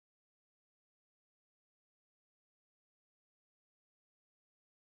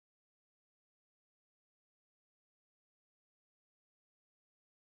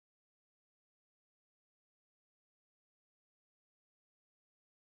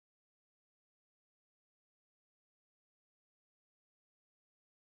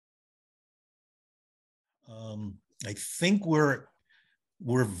I think we're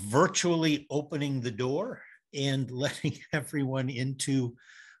virtually opening the door and letting everyone into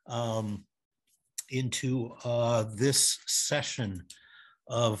this session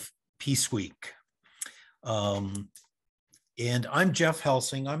of Peace Week. And I'm Jeff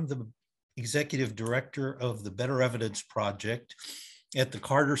Helsing. I'm the executive director of the Better Evidence Project at the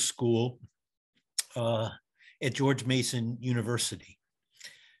Carter School at George Mason University.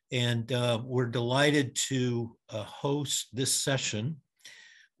 And we're delighted to host this session,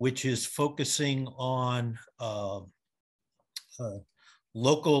 which is focusing on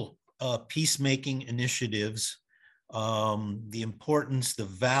local peacemaking initiatives, the importance, the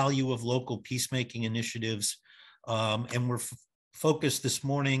value of local peacemaking initiatives. And we're focused this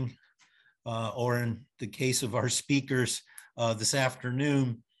morning, or in the case of our speakers this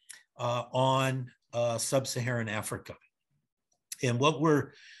afternoon, on Sub-Saharan Africa. And what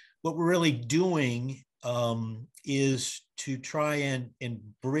we're really doing is to try and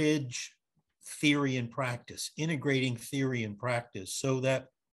bridge theory and practice, integrating theory and practice, so that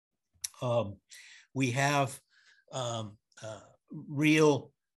we have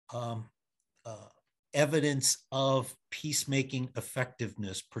real evidence of peacemaking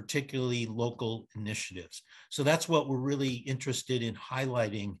effectiveness, particularly local initiatives. So that's what we're really interested in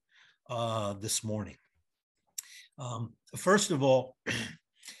highlighting this morning. First of all,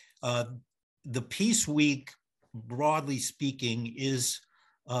 the Peace Week, broadly speaking, is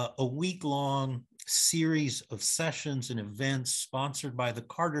a week-long series of sessions and events sponsored by the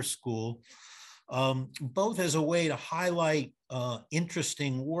Carter School, both as a way to highlight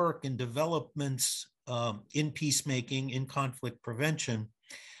interesting work and developments in peacemaking, in conflict prevention,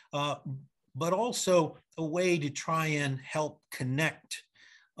 but also a way to try and help connect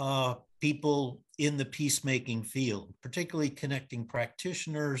people in the peacemaking field, particularly connecting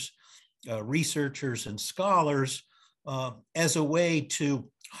practitioners, researchers, and scholars as a way to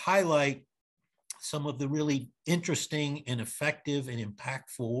highlight some of the really interesting and effective and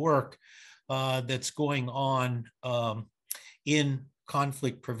impactful work that's going on in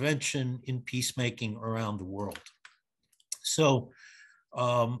conflict prevention, in peacemaking around the world. So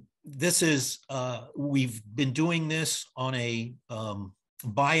this is, we've been doing this on a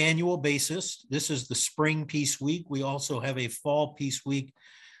biannual basis. This is the Spring Peace Week. We also have a Fall Peace Week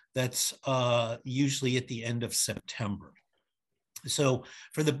that's usually at the end of September. So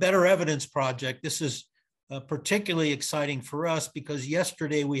for the Better Evidence Project, this is particularly exciting for us because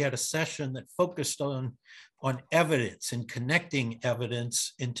yesterday we had a session that focused on evidence and connecting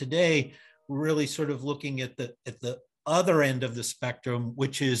evidence. And today we're really sort of looking at the other end of the spectrum,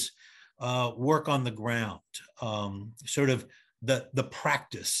 which is work on the ground, sort of the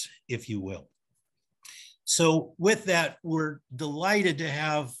practice, if you will. So with that, we're delighted to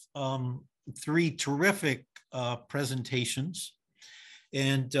have three terrific presentations.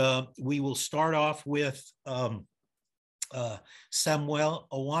 And we will start off with Samuel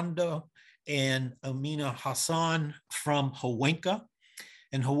Bombande and Amina Hassan from HAWENKA.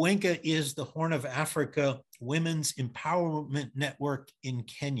 And HAWENKA is the Horn of Africa Women's Empowerment Network in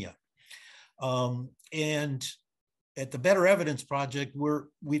Kenya. And at the Better Evidence Project,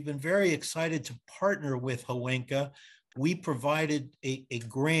 we've been very excited to partner with HAWENKA. We provided a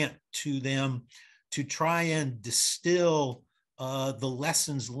grant to them to try and distill the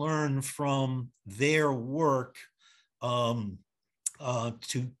lessons learned from their work to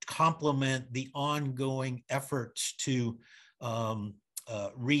complement the ongoing efforts to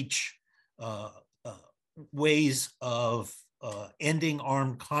reach ways of ending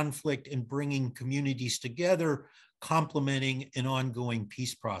armed conflict and bringing communities together, complementing an ongoing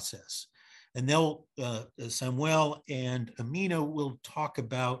peace process. And they'll, Samuel and Amina will talk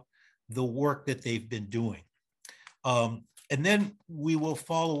about the work that they've been doing. And then we will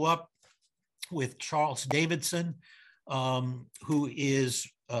follow up with Charles Davidson, who is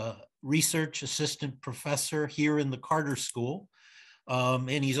a research assistant professor here in the Carter School.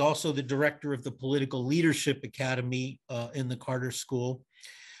 And he's also the director of the Political Leadership Academy in the Carter School.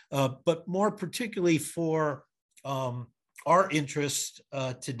 But more particularly for our interest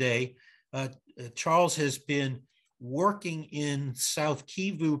today, Charles has been working in South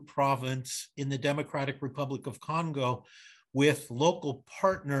Kivu province in the Democratic Republic of Congo with local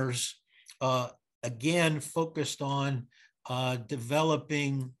partners, again, focused on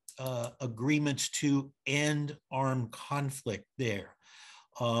developing agreements to end armed conflict there.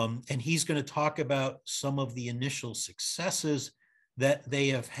 And he's going to talk about some of the initial successes that they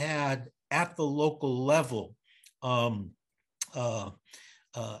have had at the local level,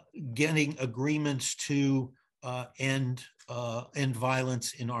 getting agreements to end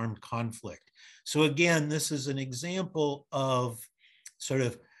violence in armed conflict. So again, this is an example of sort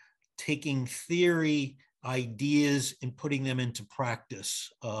of taking theory, ideas, and putting them into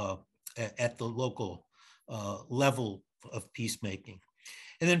practice at the local level of peacemaking.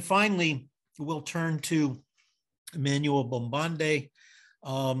 And then finally, we'll turn to Emmanuel Bombande,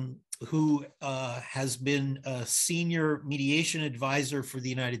 who has been a senior mediation advisor for the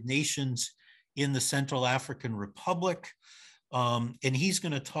United Nations in the Central African Republic. And he's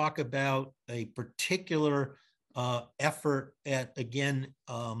going to talk about a particular effort at, again,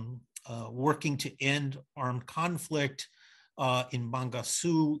 working to end armed conflict in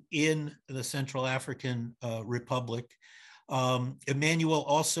Bangassou in the Central African Republic. Emmanuel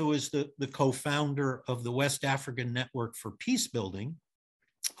also is the co-founder of the West African Network for Peacebuilding,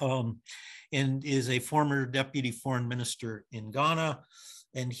 and is a former deputy foreign minister in Ghana.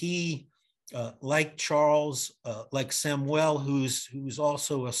 And he, like Charles, like Samuel, who's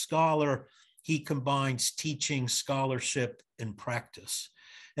also a scholar, he combines teaching, scholarship, and practice.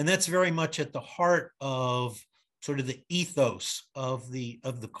 And that's very much at the heart of sort of the ethos of the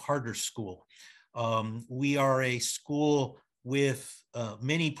Carter School. We are a school with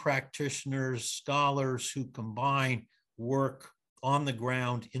many practitioners, scholars who combine work on the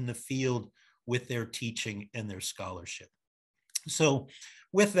ground in the field with their teaching and their scholarship. So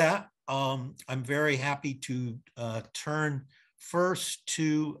with that, I'm very happy to turn first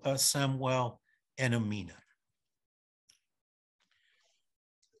to Samuel and Amina.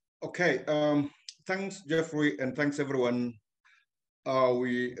 Okay, thanks, Jeffrey, and thanks, everyone.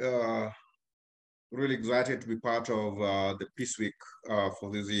 We are really excited to be part of the Peace Week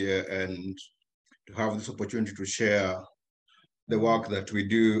for this year and to have this opportunity to share the work that we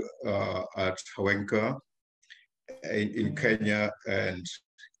do at HAWENKA in Kenya, and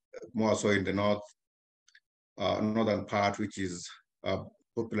more so in the northern part, which is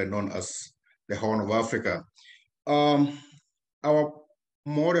popularly known as the Horn of Africa. Our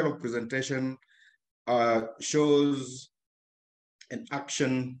model of presentation shows an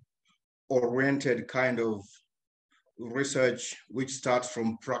action-oriented kind of research which starts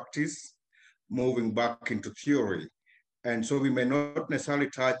from practice, moving back into theory. And so we may not necessarily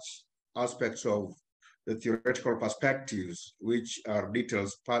touch aspects of the theoretical perspectives, which are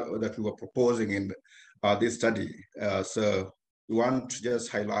details that we were proposing in this study. So we want to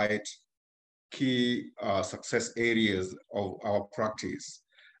just highlight key success areas of our practice.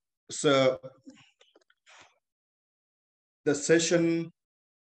 So the session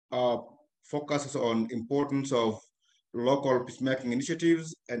focuses on importance of local peacemaking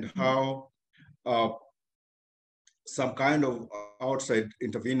initiatives and how some kind of outside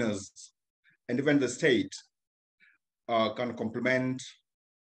intervenors and even the state can complement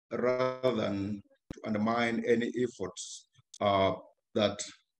rather than to undermine any efforts that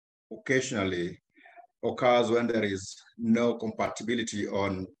occasionally occurs when there is no compatibility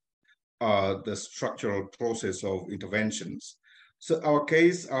on the structural process of interventions. So our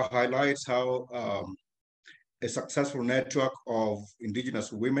case highlights how a successful network of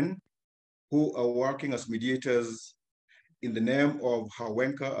indigenous women who are working as mediators in the name of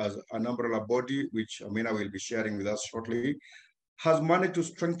HAWENKA as an umbrella body, which Amina will be sharing with us shortly, has managed to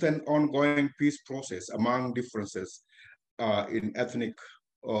strengthen ongoing peace process among differences in ethnic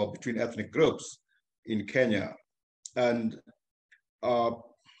or between ethnic groups in Kenya. And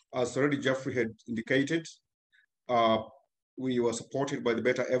as already Jeffrey had indicated, we were supported by the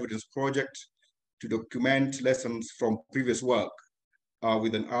Better Evidence Project to document lessons from previous work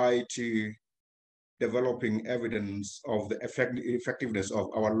with an eye to developing evidence of the effectiveness of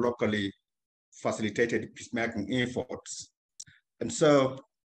our locally facilitated peacemaking efforts. And so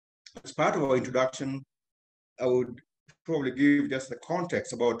as part of our introduction, I would probably give just the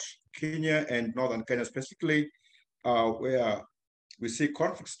context about Kenya and Northern Kenya specifically, where we see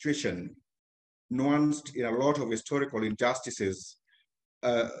conflict situation nuanced in a lot of historical injustices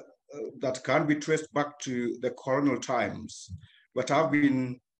that can be traced back to the colonial times, but have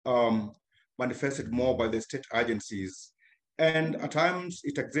been manifested more by the state agencies. And at times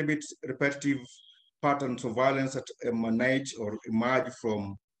it exhibits repetitive patterns of violence that emanate or emerge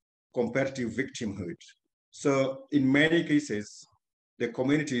from comparative victimhood. So in many cases, the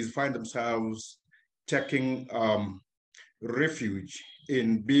communities find themselves taking refuge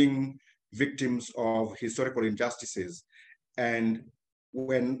in being victims of historical injustices. And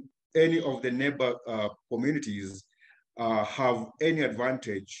when any of the neighbor communities have any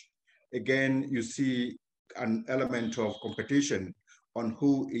advantage, again, you see an element of competition on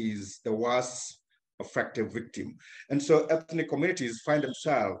who is the worst affected victim. And so ethnic communities find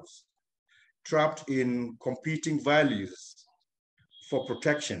themselves trapped in competing values for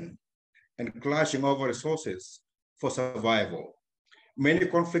protection and clashing over resources for survival. Many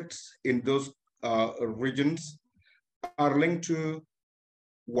conflicts in those regions are linked to,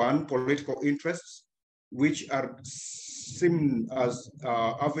 one, political interests, which are seen as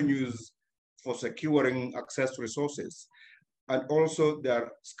avenues for securing access to resources. And also there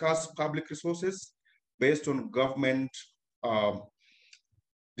are scarce public resources based on government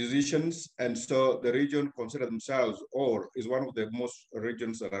decisions. And so the region consider themselves, or is one of the most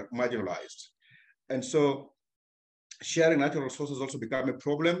regions that are marginalized. And so sharing natural resources also become a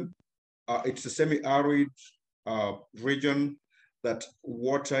problem. It's a semi-arid region that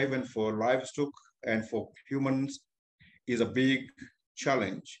water, even for livestock and for humans, is a big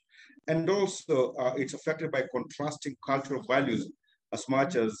challenge. And also it's affected by contrasting cultural values as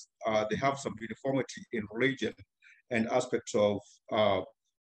much as they have some uniformity in religion and aspects of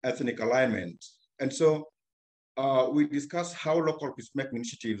ethnic alignment. And so we discussed how local peacemaking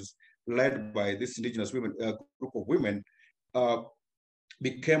initiatives led by this indigenous women, group of women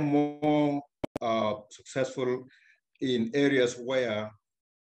became more successful in areas where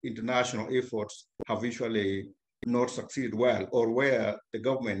international efforts have usually not succeeded well, or where the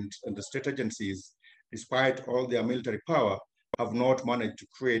government and the state agencies, despite all their military power, have not managed to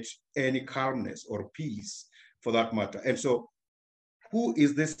create any calmness or peace for that matter. And so who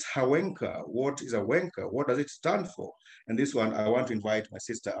is this HAWENKA? What is HAWENKA? What does it stand for? And this one, I want to invite my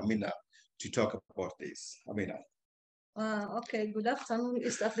sister Amina to talk about this. Amina. Okay, good afternoon,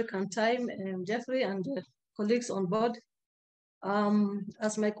 East African time, Jeffrey and colleagues on board.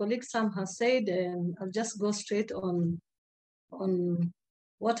 As my colleague Sam has said, I'll just go straight on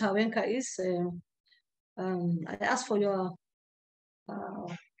what HAWENKA is. I ask for your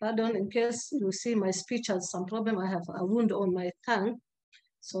pardon in case you see my speech has some problem. I have a wound on my tongue,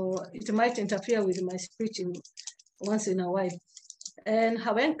 so it might interfere with my speech once in a while. And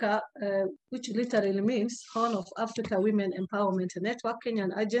HAWENKA, which literally means Horn of Africa Women Empowerment Network,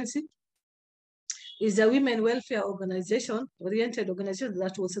 Kenyan agency, is a women welfare oriented organization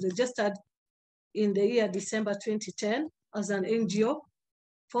that was registered in the year December 2010 as an NGO.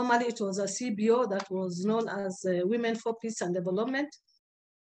 Formerly, it was a CBO that was known as Women for Peace and Development.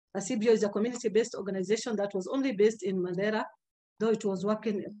 A CBO is a community-based organization that was only based in Mandera, though it was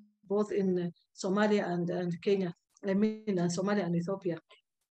working both in Somalia and Kenya. I mean, Somalia and Ethiopia.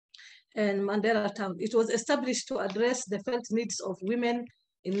 And Mandera town. It was established to address the felt needs of women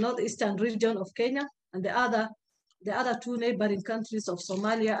in northeastern region of Kenya and the other two neighboring countries of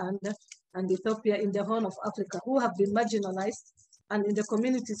Somalia and Ethiopia in the Horn of Africa, who have been marginalized, and in the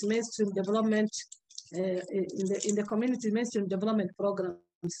community's mainstream development, in the community mainstream development programs.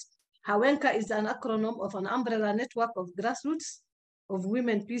 HAWENKA is an acronym of an umbrella network of grassroots of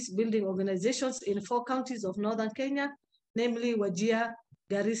women peace building organizations in 4 counties of northern Kenya, namely Wajir,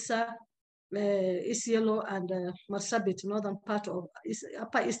 Garissa, Isiolo, and Marsabit, northern part of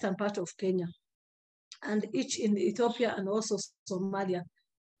upper eastern part of Kenya, and each in Ethiopia and also Somalia.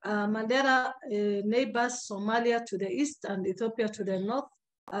 Mandera neighbors Somalia to the east and Ethiopia to the north.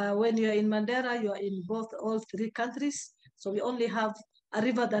 When you're in Mandera, you are in all 3 countries. So we only have a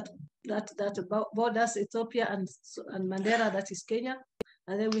river that borders Ethiopia and Mandera, that is Kenya.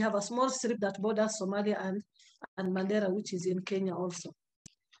 And then we have a small strip that borders Somalia and Mandera, which is in Kenya also.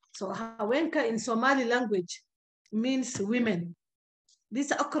 So HAWENKA in Somali language means women.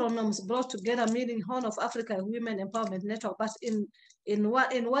 These acronyms brought together meaning Horn of Africa Women Empowerment Network, but in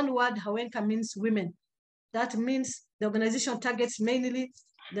one word, HAWENKA means women. That means the organization targets mainly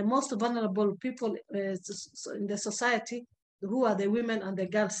the most vulnerable people in the society, who are the women and the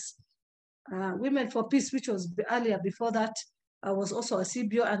girls. Women for Peace, which was earlier before that, was also a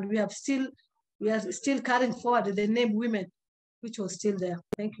CBO, and we are still carrying forward the name Women, which was still there.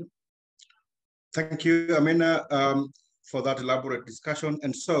 Thank you. Thank you, Amina, for that elaborate discussion.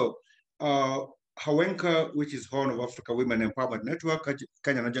 And so HAWENKA, which is Horn of Africa Women Empowerment Network,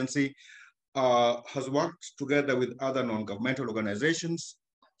 Kenyan agency, has worked together with other non-governmental organizations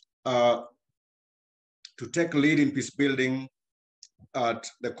to take lead in peace building at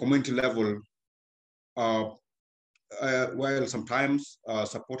the community level, while sometimes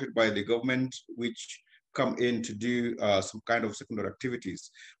supported by the government, which come in to do some kind of secondary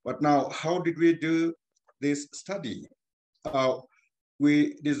activities. But now, how did we do this study?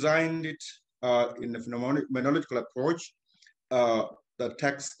 We designed it in a phenomenological approach that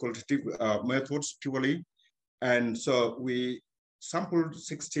takes qualitative methods purely. And so we sampled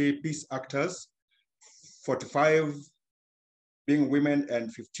 60 peace actors, 45 being women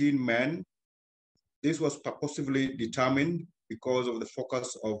and 15 men. This was purposefully determined because of the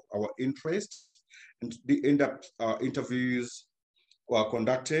focus of our interest, and the in-depth interviews were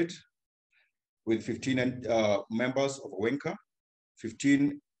conducted. with 15 members of HAWENKA,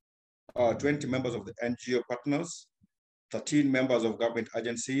 20 members of the NGO partners, 13 members of government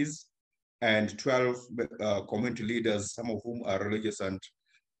agencies, and 12 community leaders, some of whom are religious and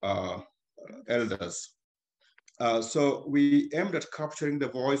elders. So we aimed at capturing the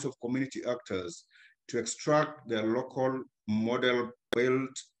voice of community actors to extract their local model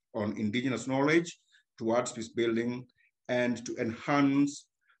built on indigenous knowledge towards peace building and to enhance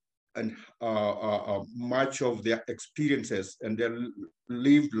and much of their experiences and their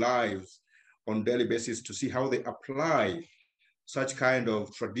lived lives on a daily basis to see how they apply such kind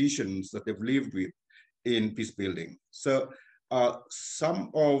of traditions that they've lived with in peace building. So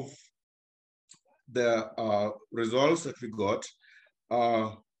some of the results that we got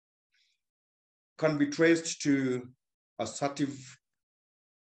can be traced to assertive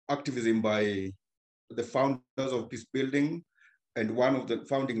activism by the founders of peace building. And one of the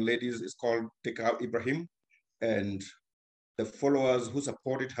founding ladies is called Teka Ibrahim. And the followers who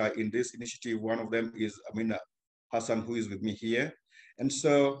supported her in this initiative, one of them is Amina Hassan, who is with me here. And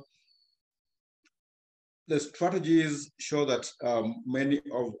so the strategies show that many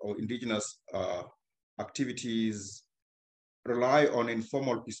of our indigenous activities rely on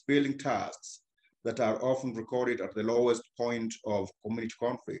informal peace-building tasks that are often recorded at the lowest point of community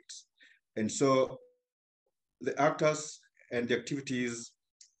conflicts. And so the actors and the activities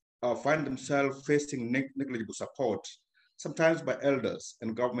find themselves facing negligible support, sometimes by elders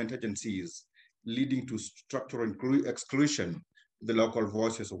and government agencies, leading to structural exclusion of the local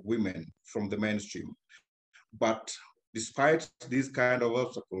voices of women from the mainstream. But despite these kind of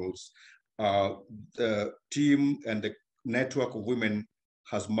obstacles, the team and the network of women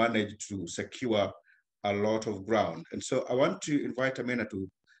has managed to secure a lot of ground. And so I want to invite Amina to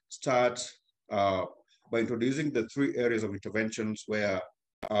start by introducing the 3 areas of interventions where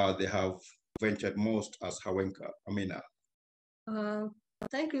they have ventured most as HAWENKA. Amina.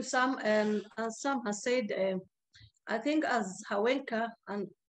 Thank you, Sam. And as Sam has said, I think as HAWENKA and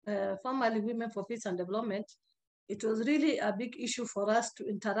formerly Women for Peace and Development, it was really a big issue for us to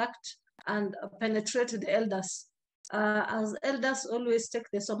interact and penetrate the elders. As elders always take,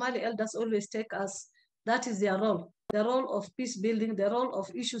 the Somali elders always take as that is their role. The role of peace building, the role of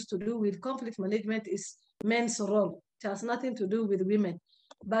issues to do with conflict management is men's role. It has nothing to do with women.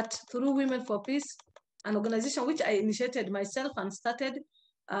 But through Women for Peace, an organization which I initiated myself and started,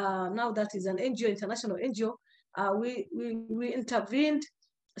 now that is an NGO, international NGO, we intervened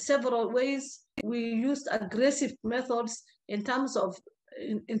several ways. We used aggressive methods in terms of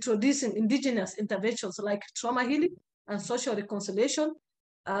introducing indigenous interventions like trauma healing and social reconciliation,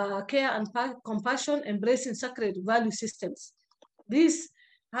 care and compassion, embracing sacred value systems. This,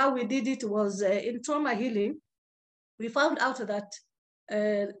 how we did it was in trauma healing, we found out that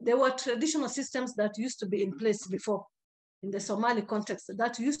there were traditional systems that used to be in place before in the Somali context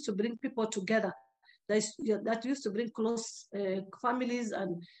that used to bring people together, that used to bring close families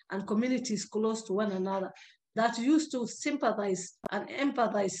and communities close to one another, that used to sympathize and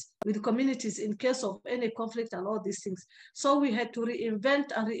empathize with communities in case of any conflict and all these things. So we had to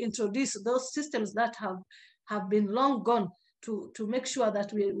reinvent and reintroduce those systems that have been long gone to make sure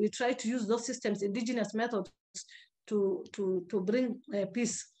that we try to use those systems, indigenous methods, to bring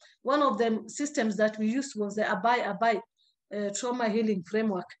peace. One of the systems that we used was the Abai trauma healing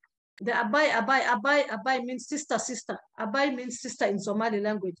framework. The Abai means sister. Abai means sister in Somali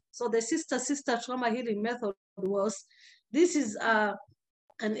language. So the sister trauma healing method was, this is an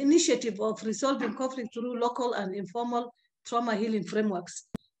initiative of resolving conflict through local and informal trauma healing frameworks.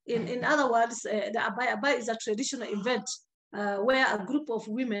 In other words, the Abai is a traditional event where a group of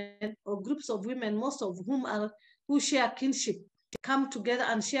women or groups of women, most of who share kinship, come together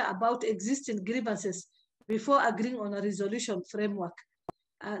and share about existing grievances before agreeing on a resolution framework.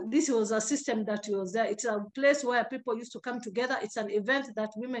 This was a system that was there. It's a place where people used to come together. It's an event that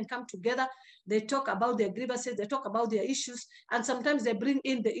women come together. They talk about their grievances. They talk about their issues. And sometimes they bring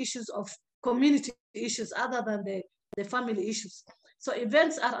in the issues of community issues other than the family issues. So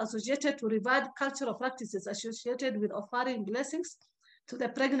events are associated to revive cultural practices associated with offering blessings to the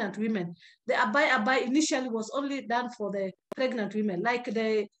pregnant women. The Abai initially was only done for the pregnant women, like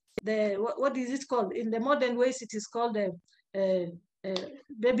what is it called? In the modern ways, it is called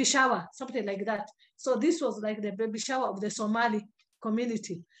baby shower, something like that. So this was like the baby shower of the Somali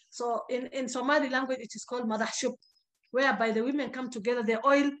community. So in Somali language, it is called madahshub, whereby the women come together, they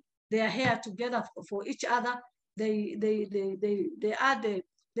oil their hair together for each other. They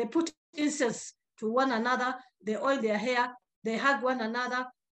put incense to one another, they oil their hair, they hug one another,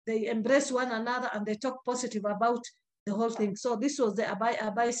 they embrace one another, and they talk positive about the whole thing. So this was the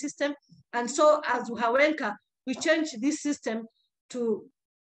Abai system. And so as HAWENKA, we changed this system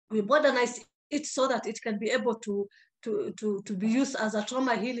we modernized it so that it can be able to be used as a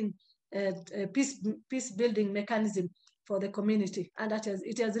trauma healing peace building mechanism for the community. And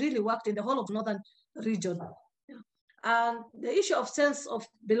it has really worked in the whole of northern region. And the issue of sense of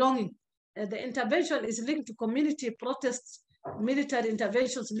belonging, the intervention is linked to community protests, military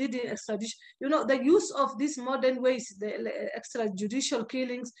interventions, leading extradition. You know, the use of these modern ways, the extrajudicial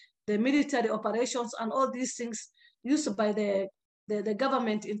killings, the military operations, and all these things used by the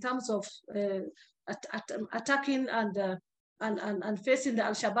government in terms of attacking and facing the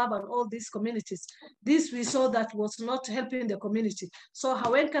Al-Shabaab and all these communities. This we saw that was not helping the community. So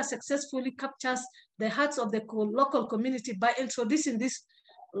HAWENKA successfully captures the hearts of the local community by introducing this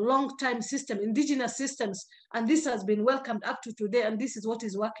long-time system, indigenous systems, and this has been welcomed up to today, and this is what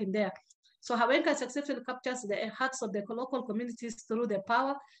is working there. So HAWENKA successfully captures the hearts of the local communities through the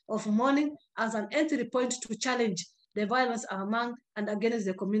power of mourning as an entry point to challenge the violence among and against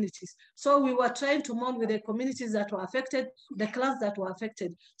the communities. So we were trying to mourn with the communities that were affected, the clans that were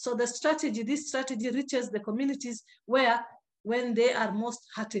affected. So this strategy reaches the communities when they are most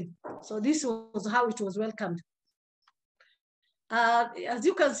hurting. So this was how it was welcomed. As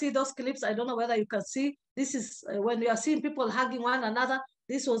you can see those clips, I don't know whether you can see, this is when you are seeing people hugging one another.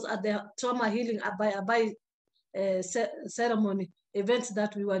 This was at the trauma healing Abai ceremony events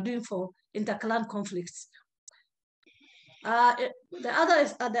that we were doing for interclan conflicts. The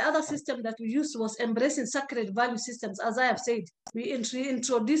other system that we used was embracing sacred value systems. As I have said, we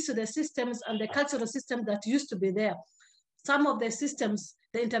introduced the systems and the cultural system that used to be there. Some of the systems,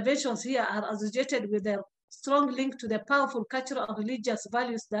 the interventions here are associated with a strong link to the powerful cultural and religious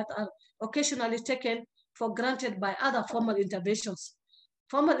values that are occasionally taken for granted by other formal interventions.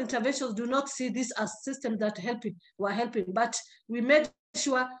 Formal interventions do not see this as systems that were helping, but we made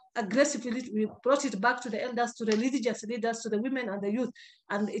sure aggressively we brought it back to the elders, to the religious leaders, to the women and the youth,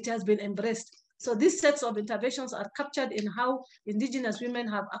 and it has been embraced. So these sets of interventions are captured in how indigenous women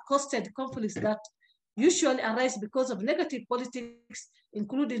have accosted conflicts that usually arise because of negative politics,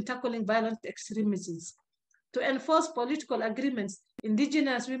 including tackling violent extremisms. To enforce political agreements,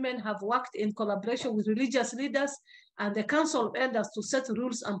 indigenous women have worked in collaboration with religious leaders and the Council of Elders to set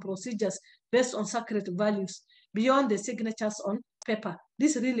rules and procedures based on sacred values beyond the signatures on paper.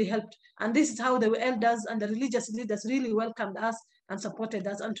 This really helped. And this is how the elders and the religious leaders really welcomed us and supported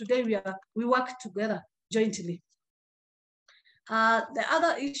us. And today we work together jointly. The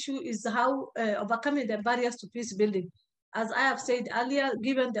other issue is how overcoming the barriers to peace building. As I have said earlier,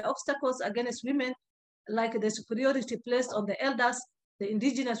 given the obstacles against women, like the superiority placed on the elders, the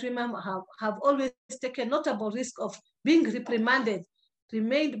indigenous women have always taken notable risk of being reprimanded,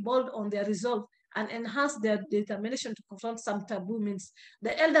 remained bold on their resolve, and enhanced their determination to confront some taboo means.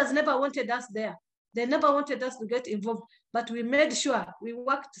 The elders never wanted us there. They never wanted us to get involved, but we made sure we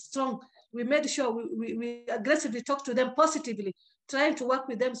worked strong. We made sure we aggressively talked to them positively, trying to work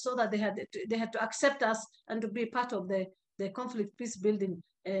with them so that they had to accept us and to be part of the conflict peace building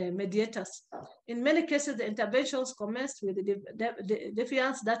mediators. In many cases, the interventions commenced with the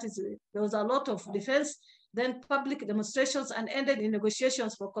defiance, that is, there was a lot of defense, then public demonstrations, and ended in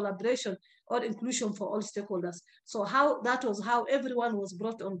negotiations for collaboration or inclusion for all stakeholders. So that was how everyone was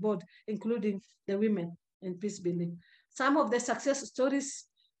brought on board, including the women in peace building. Some of the success stories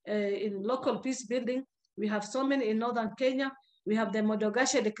in local peace building, we have so many in northern Kenya. We have the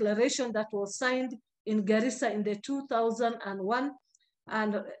Moderator Declaration that was signed in Garissa in the 2001,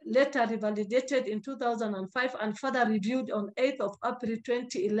 and later revalidated in 2005 and further reviewed on 8th of April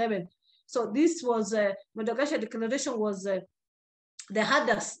 2011. So this was, Moderator Declaration was the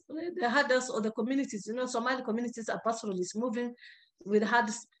herders or the communities, you know, Somali communities are pastoralists moving with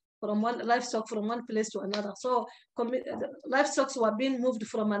herds from livestock from one place to another. So livestock were being moved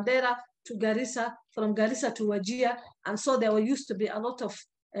from Mandera to Garissa, from Garissa to Wajir, and so there used to be a lot of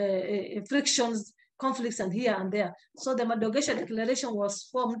frictions, conflicts, and here and there. So the Moderator Declaration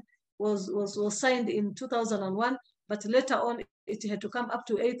was signed in 2001, but later on it had to come up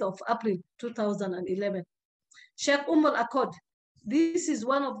to 8th of April 2011. Sheikh Accord. This is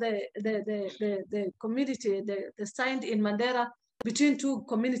one of the community the signed in Mandera between two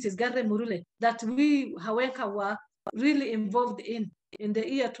communities, Garre Murule, that we HAWENKA were really involved in the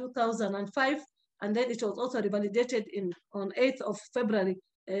year 2005, and then it was also revalidated on 8th of February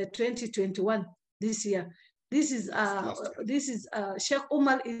 2021 this year. This is Sheikh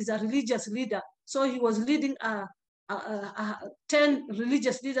Umar is a religious leader, so he was leading 10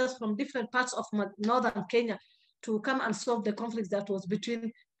 religious leaders from different parts of northern Kenya. to come and solve the conflict that was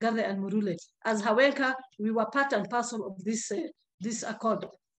between Gade and Murule. As HAWENKA, we were part and parcel of this accord.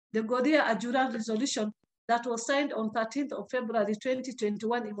 The Godia Ajuran resolution that was signed on 13th of February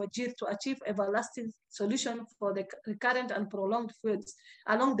 2021 in Wajir to achieve everlasting solution for the recurrent and prolonged feuds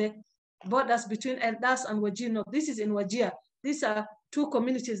along the borders between Eldas and Wajir. This is in Wajir. These are two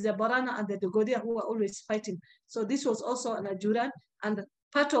communities, the Borana and the Dogodia, who are always fighting. So this was also an Ajuran, and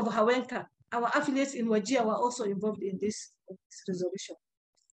part of HAWENKA. Our affiliates in Wajir were also involved in this resolution.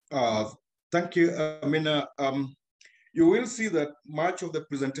 Thank you, Amina. You will see that much of the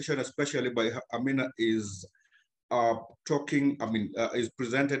presentation, especially by Amina, is is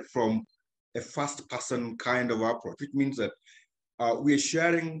presented from a first-person kind of approach, which means that we are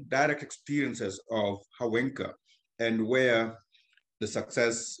sharing direct experiences of HAWENKA and where the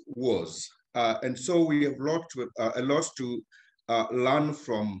success was. And so we have a lot to learn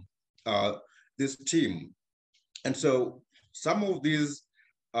from this team. And so some of these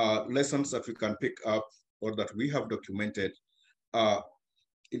lessons that we can pick up or that we have documented,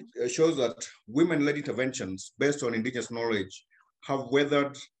 it shows that women-led interventions based on indigenous knowledge have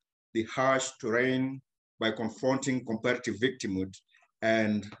weathered the harsh terrain by confronting comparative victimhood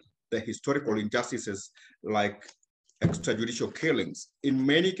and the historical injustices like extrajudicial killings. In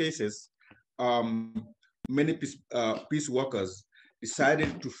many cases, many peace workers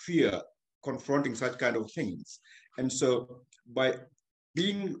decided to fear confronting such kind of things. And so by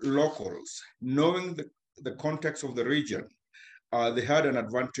being locals, knowing the context of the region, they had an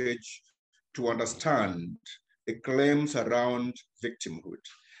advantage to understand the claims around victimhood.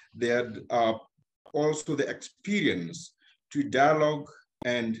 They had also the experience to dialogue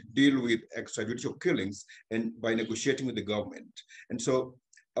and deal with extrajudicial killings and by negotiating with the government. And so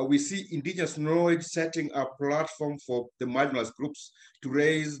we see indigenous knowledge setting a platform for the marginalized groups to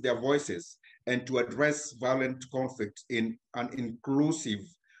raise their voices and to address violent conflict in an inclusive,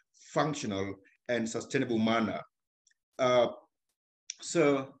 functional, and sustainable manner.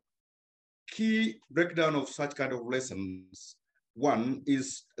 So key breakdown of such kind of lessons. One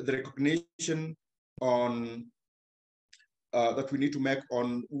is the recognition on that we need to make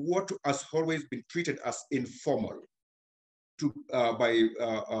on what has always been treated as informal by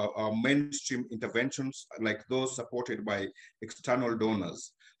mainstream interventions like those supported by external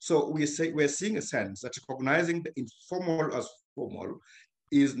donors. So we're seeing a sense that recognizing the informal as formal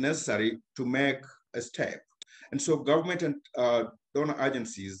is necessary to make a step. And so government and donor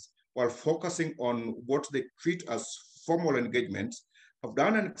agencies, while focusing on what they treat as formal engagements, have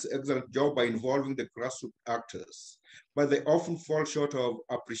done an excellent job by involving the grassroots actors, but they often fall short of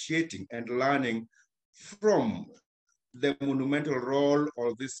appreciating and learning from the monumental role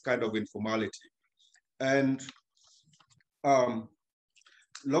of this kind of informality. And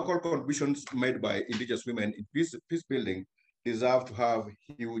local contributions made by indigenous women in peace building deserve to have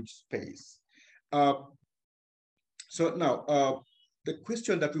huge space. So now, the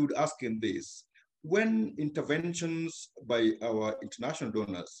question that we would ask in this, when interventions by our international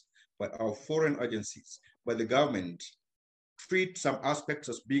donors, by our foreign agencies, by the government, treat some aspects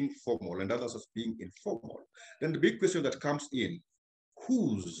as being formal and others as being informal, then the big question that comes in,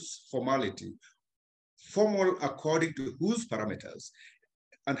 whose formality? Formal according to whose parameters?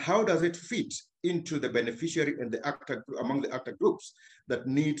 And how does it fit into the beneficiary and the actor among the actor groups that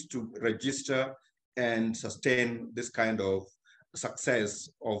need to register and sustain this kind of success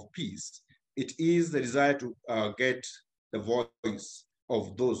of peace? It is the desire to get the voice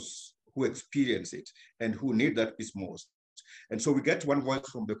of those who experience it and who need that peace most. And so we get one voice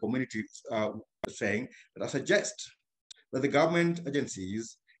from the community saying that I suggest that the government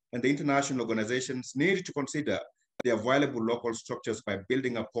agencies and the international organizations need to consider the available local structures by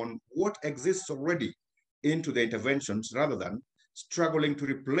building upon what exists already into the interventions rather than struggling to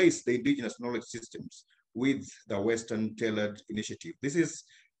replace the indigenous knowledge systems with the Western tailored initiative. This is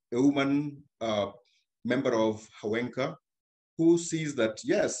a woman, member of HAWENKA, who sees that,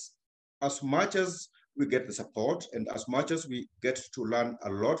 yes, as much as we get the support and as much as we get to learn a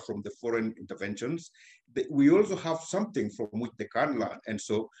lot from the foreign interventions, we also have something from which they can learn. And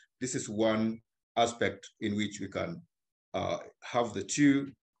so this is one aspect in which we can have the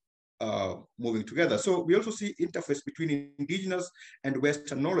two moving together. So we also see interface between indigenous and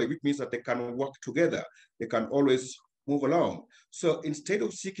Western knowledge, which means that they can work together. They can always move along. So instead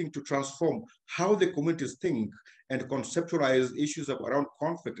of seeking to transform how the communities think and conceptualize issues around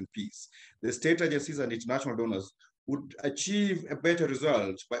conflict and peace, the state agencies and international donors would achieve a better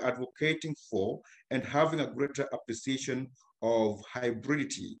result by advocating for and having a greater appreciation of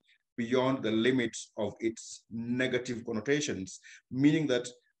hybridity beyond the limits of its negative connotations, meaning that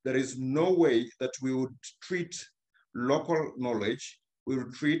there is no way that we would treat local knowledge, we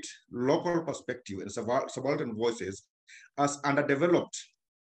will treat local perspective and subaltern voices as underdeveloped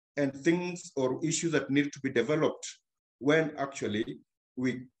and things or issues that need to be developed, when actually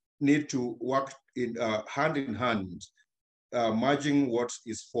we need to work in hand in hand, merging what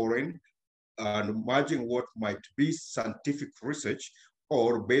is foreign and merging what might be scientific research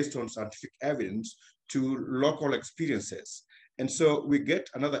or based on scientific evidence to local experiences. And so we get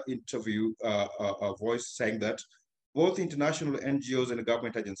another interview voice saying that both international NGOs and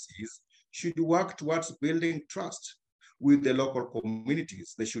government agencies should work towards building trust with the local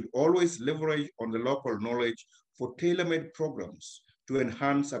communities. They should always leverage on the local knowledge for tailor-made programs to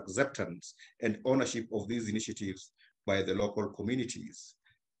enhance acceptance and ownership of these initiatives by the local communities.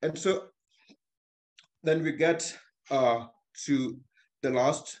 And so then we get to the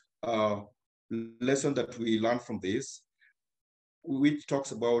last lesson that we learned from this, which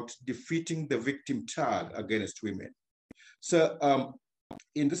talks about defeating the victim tag against women. So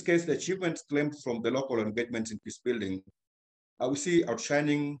in this case, the achievements claimed from the local engagements in peace building, we see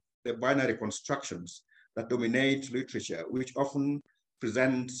outshining the binary constructions that dominate literature, which often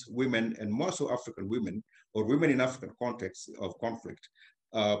presents women, and more so African women, or women in African contexts of conflict,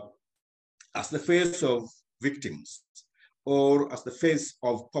 as the face of victims, or as the face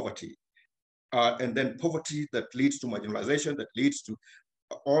of poverty. And then poverty that leads to marginalization, that leads to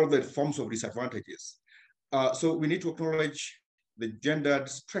all the forms of disadvantages. So we need to acknowledge the gendered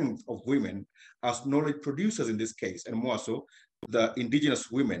strength of women as knowledge producers in this case, and more so the indigenous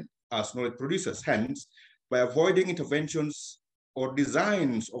women as knowledge producers. Hence, by avoiding interventions or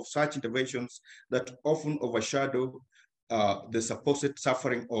designs of such interventions that often overshadow the supposed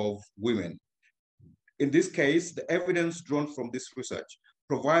suffering of women. In this case, the evidence drawn from this research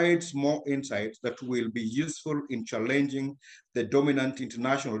provides more insights that will be useful in challenging the dominant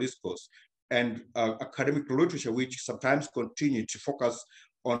international discourse and academic literature, which sometimes continue to focus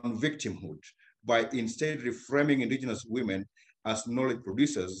on victimhood, by instead reframing indigenous women as knowledge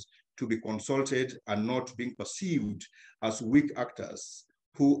producers to be consulted and not being perceived as weak actors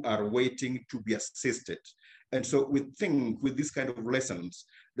who are waiting to be assisted. And so we think with this kind of lessons,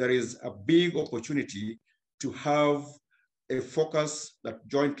 there is a big opportunity to have a focus that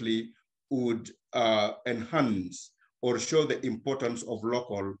jointly would enhance or show the importance of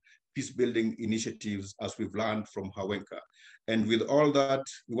local peace-building initiatives, as we've learned from HAWENKA. And with all that,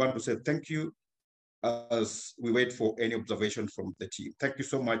 we want to say thank you as we wait for any observation from the team. Thank you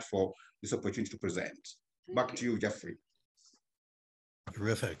so much for this opportunity to present. Back to you, Jeffrey.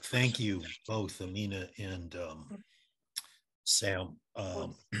 Terrific. Thank you both, Amina and Sam.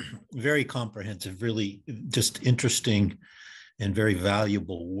 Very comprehensive, really just interesting and very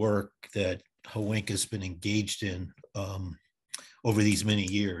valuable work that HAWENKA has been engaged in over these many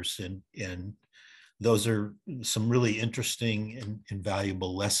years. And those are some really interesting and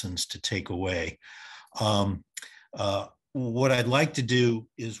valuable lessons to take away. What I'd like to do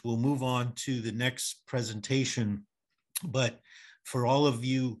is we'll move on to the next presentation, but for all of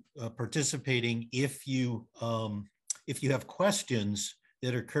you participating, if you have questions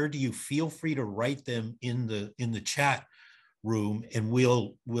that occur to you, feel free to write them in the chat room, and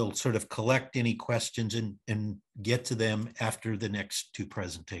we'll sort of collect any questions and get to them after the next two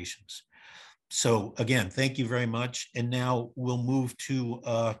presentations. So again, thank you very much. And now we'll move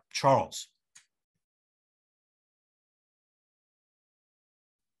to Charles.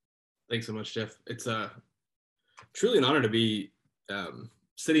 Thanks so much, Jeff. It's truly an honor to be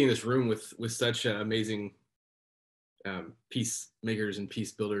sitting in this room with such amazing peacemakers and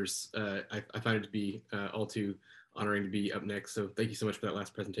peace builders. I find it to be all too honoring to be up next. So thank you so much for that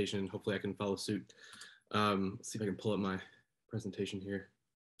last presentation, and hopefully I can follow suit. Let's see if I can pull up my presentation here.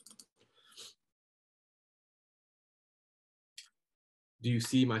 Do you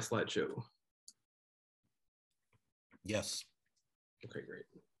see my slideshow? Yes. Okay, great.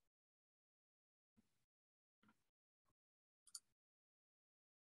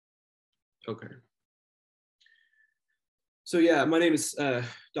 Okay. So yeah, my name is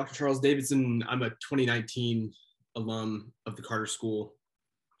Dr. Charles Davidson. I'm a 2019 alum of the Carter School.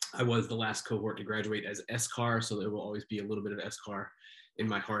 I was the last cohort to graduate as SCAR, so there will always be a little bit of SCAR in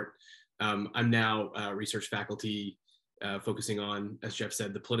my heart. I'm now research faculty focusing on, as Jeff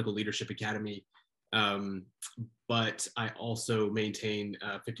said, the Political Leadership Academy. But I also maintain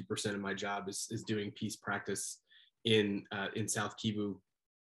 50% of my job is doing peace practice in South Kivu,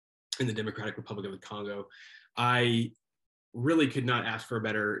 in the Democratic Republic of the Congo. I really could not ask for a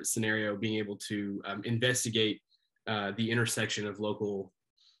better scenario, being able to investigate the intersection of local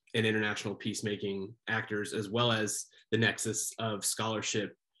and international peacemaking actors, as well as the nexus of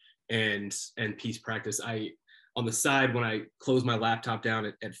scholarship and peace practice. on the side, when I close my laptop down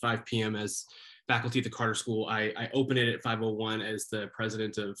at 5 p.m. as faculty at the Carter School, I open it at 5:01 as the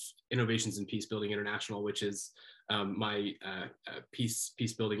president of Innovations in Peace Building International, which is my peace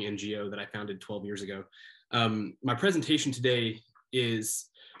building NGO that I founded 12 years ago. My presentation today is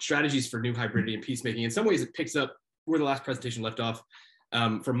strategies for new hybridity and peacemaking. In some ways, it picks up where the last presentation left off.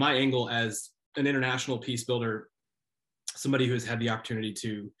 From my angle as an international peace builder, somebody who has had the opportunity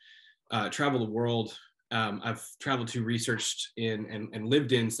to travel the world. I've traveled to, researched in, and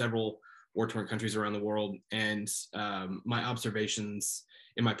lived in several war-torn countries around the world. And my observations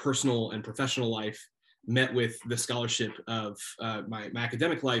in my personal and professional life met with the scholarship of my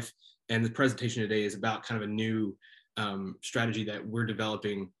academic life. And the presentation today is about kind of a new strategy that we're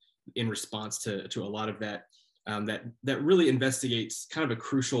developing in response to a lot of that, that really investigates kind of a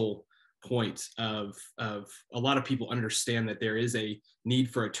crucial point of a lot of people understand that there is a need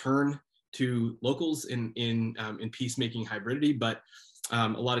for a turn to locals in peacemaking hybridity, but a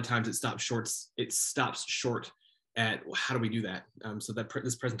lot of times it stops short at how do we do that. So that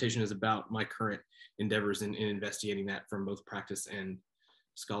this presentation is about my current endeavors in investigating that from both practice and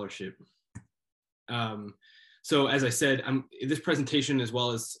scholarship. So as I said, this presentation, as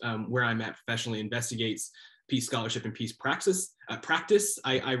well as where I'm at professionally, investigates peace scholarship and peace practice.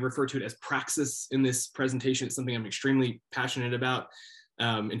 I refer to it as praxis in this presentation. It's something I'm extremely passionate about.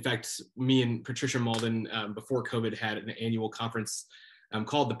 In fact, me and Patricia Malden, before COVID, had an annual conference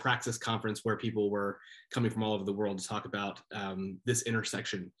called the Praxis Conference, where people were coming from all over the world to talk about this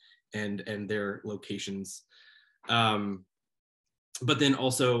intersection and their locations. But then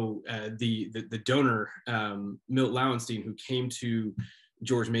also the donor, Milt Lauenstein, who came to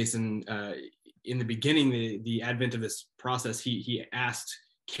George Mason in the beginning, the advent of this process, he asked,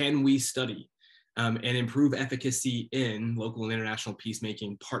 can we study and improve efficacy in local and international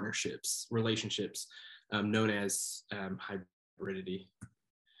peacemaking partnerships, relationships, known as hybridity.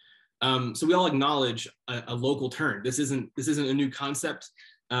 So we all acknowledge a local turn. This isn't a new concept.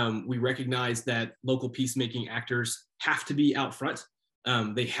 We recognize that local peacemaking actors have to be out front.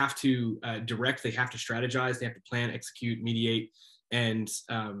 They have to direct, they have to strategize, they have to plan, execute, mediate, and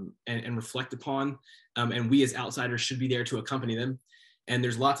reflect upon. And we as outsiders should be there to accompany them. And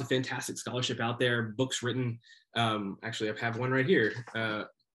there's lots of fantastic scholarship out there, books written. Actually, I have one right here.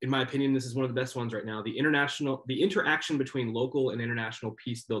 In my opinion, this is one of the best ones right now. The interaction between local and international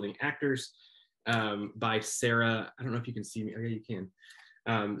peace building actors, by Sarah. I don't know if you can see me. Oh, yeah, you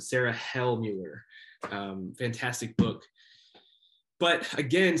can. Sarah Hellmuller. Fantastic book. But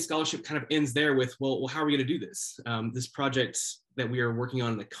again, scholarship kind of ends there with, well, how are we going to do this? This project that we are working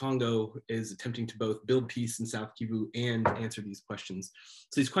on in the Congo is attempting to both build peace in South Kivu and answer these questions.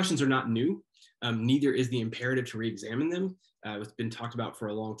 So these questions are not new. Neither is the imperative to re-examine them. It's been talked about for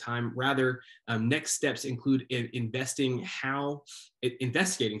a long time. Rather, next steps include investigating,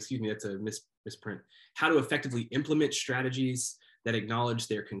 that's a misprint, how to effectively implement strategies that acknowledge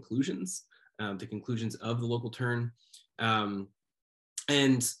their conclusions, the conclusions of the local turn.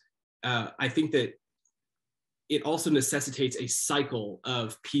 And I think that it also necessitates a cycle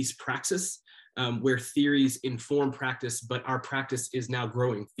of peace praxis, where theories inform practice, but our practice is now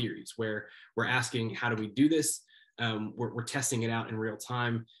growing theories, where we're asking, how do we do this? We're testing it out in real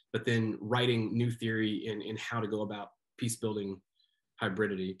time, but then writing new theory in how to go about peace building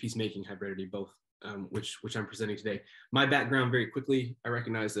hybridity, peacemaking hybridity, both, which I'm presenting today. My background, very quickly, I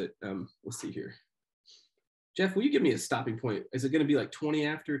recognize that, let's see here. Jeff, will you give me a stopping point? Is it going to be like 20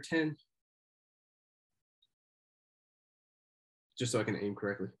 after 10? Just so I can aim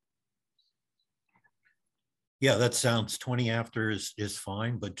correctly. Yeah, that sounds 20 after is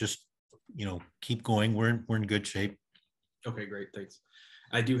fine, but just, keep going. We're in good shape. Okay, great, thanks.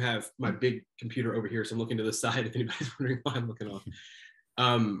 I do have my big computer over here, so I'm looking to the side if anybody's wondering why I'm looking off.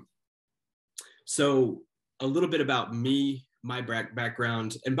 So a little bit about me, my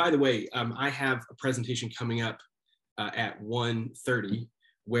background. And by the way, I have a presentation coming up at 1:30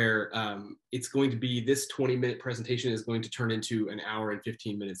 where it's going to be, this 20-minute presentation is going to turn into an hour and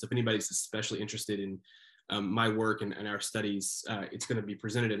 15 minutes. So if anybody's especially interested in my work and our studies, it's going to be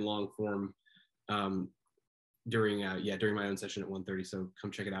presented in long form during my own session at 1:30. So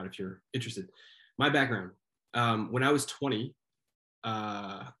come check it out if you're interested. My background, when I was 20,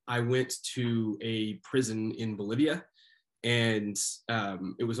 I went to a prison in Bolivia, and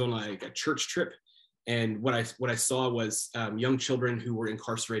it was on like a church trip. And what I saw was young children who were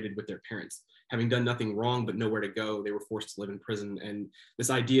incarcerated with their parents, having done nothing wrong but nowhere to go. They were forced to live in prison. And this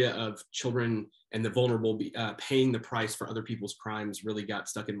idea of children and the vulnerable paying the price for other people's crimes really got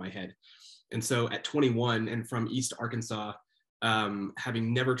stuck in my head. And so at 21, and from East Arkansas,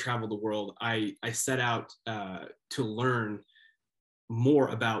 having never traveled the world, I set out to learn more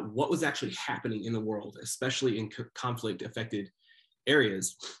about what was actually happening in the world, especially in conflict-affected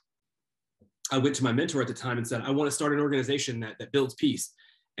areas. I went to my mentor at the time and said, I want to start an organization that builds peace.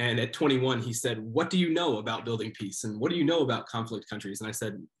 And at 21, he said, what do you know about building peace? And what do you know about conflict countries? And I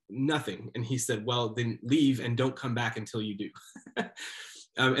said, nothing. And he said, well, then leave and don't come back until you do.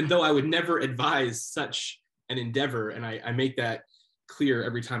 And though I would never advise such an endeavor, and I make that clear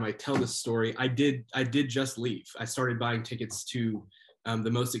every time I tell this story, I did just leave. I started buying tickets to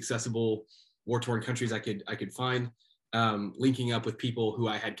the most accessible war-torn countries I could find, linking up with people who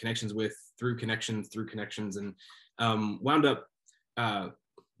I had connections with through connections, and wound up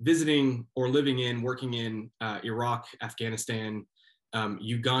visiting or living in, working in Iraq, Afghanistan,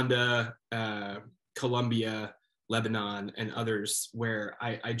 Uganda, Colombia, Lebanon, and others, where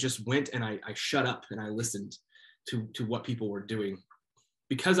I just went and I shut up and I listened to what people were doing.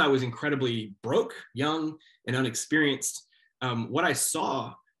 Because I was incredibly broke, young, and unexperienced, what I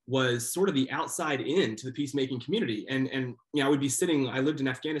saw was sort of the outside in to the peacemaking community. And you know, I would be sitting, I lived in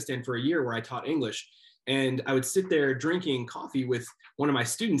Afghanistan for a year where I taught English, and I would sit there drinking coffee with one of my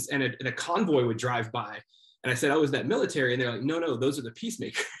students, and a convoy would drive by. And I said, oh, is that military? And they're like, no, those are the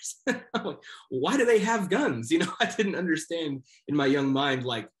peacemakers. I'm like, why do they have guns? You know, I didn't understand in my young mind,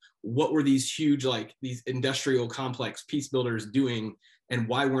 like, what were these huge, like these industrial complex peace builders doing, and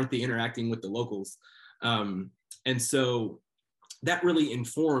why weren't they interacting with the locals? And so that really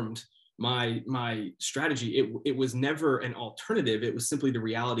informed my strategy. It was never an alternative. It was simply the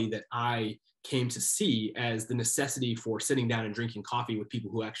reality that I came to see as the necessity for sitting down and drinking coffee with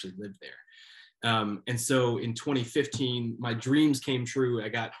people who actually lived there. And so in 2015, my dreams came true. I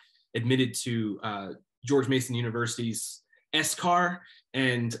got admitted to George Mason University's SCAR,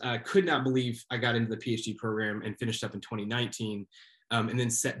 and could not believe I got into the PhD program and finished up in 2019, and then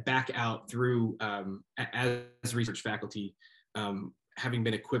set back out through as research faculty, having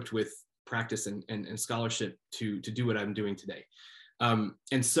been equipped with practice and scholarship to do what I'm doing today.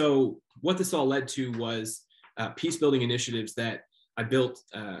 And so what this all led to was peace building initiatives that I built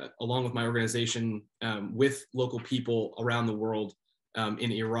along with my organization with local people around the world,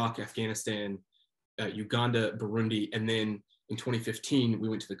 in Iraq, Afghanistan, Uganda, Burundi, and then in 2015, we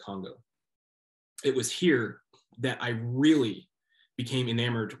went to the Congo. It was here that I really became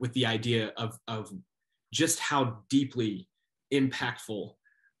enamored with the idea of just how deeply impactful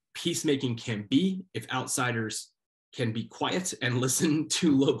peacemaking can be if outsiders can be quiet and listen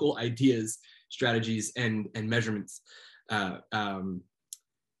to local ideas, strategies, and measurements.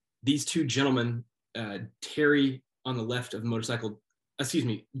 These two gentlemen, Terry on the left of the motorcycle,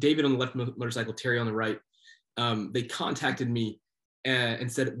 David on the left motorcycle, Terry on the right, they contacted me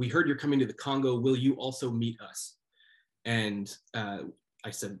and said, we heard you're coming to the Congo. Will you also meet us? And I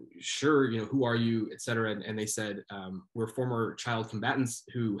said, sure, you know, who are you, et cetera. And they said, we're former child combatants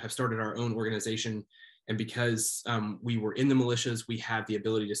who have started our own organization. And because we were in the militias, we have the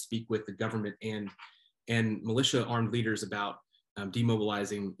ability to speak with the government and militia armed leaders about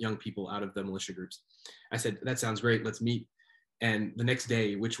demobilizing young people out of the militia groups. I said, that sounds great, let's meet. And the next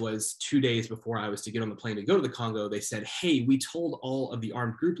day, which was 2 days before I was to get on the plane to go to the Congo, they said, hey, we told all of the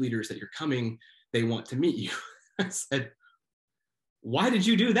armed group leaders that you're coming, they want to meet you. I said, why did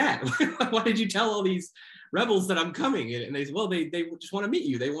you do that? Why did you tell all these rebels that I'm coming? And they said, well, they just want to meet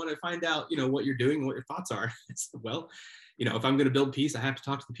you. They want to find out, you know, what you're doing, what your thoughts are. I said, well, you know, if I'm going to build peace, I have to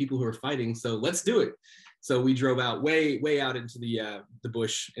talk to the people who are fighting. So let's do it. So we drove out way out into the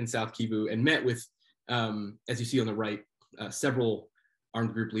bush in South Kivu and met with, as you see on the right, several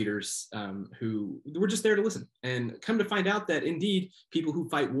armed group leaders who were just there to listen, and come to find out that indeed people who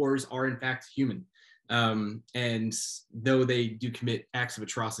fight wars are in fact human. And though they do commit acts of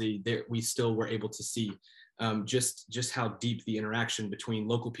atrocity, we still were able to see just how deep the interaction between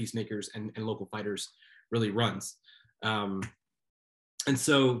local peacemakers and local fighters really runs. And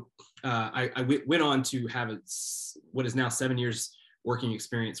so I went on to have what is now 7 years working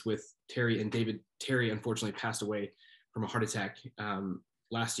experience with Terry and David. Terry unfortunately passed away from a heart attack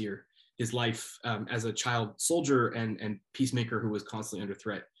last year. His life as a child soldier and peacemaker who was constantly under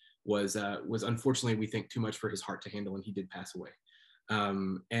threat was unfortunately, we think, too much for his heart to handle, and he did pass away.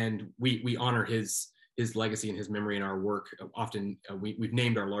 And we honor his legacy and his memory in our work. Often we've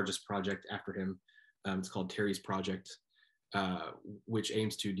named our largest project after him. It's called Terry's Project, which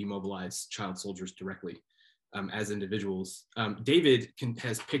aims to demobilize child soldiers directly as individuals. David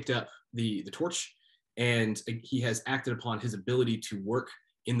has picked up the torch, and he has acted upon his ability to work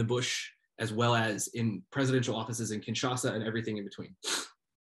in the bush as well as in presidential offices in Kinshasa and everything in between.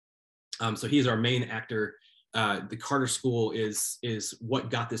 So he is our main actor The Carter School is what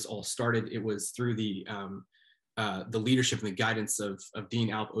got this all started. It was through the leadership and the guidance of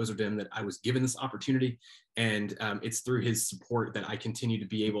Dean Alp Ozerdim that I was given this opportunity. And it's through his support that I continue to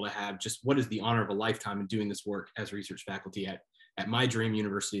be able to have just what is the honor of a lifetime in doing this work as research faculty at my dream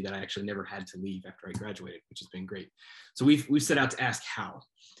university that I actually never had to leave after I graduated, which has been great. So we've set out to ask how.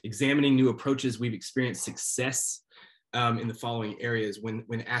 Examining new approaches, we've experienced success in the following areas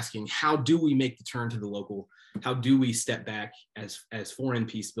when asking, how do we make the turn to the local? How do we step back as foreign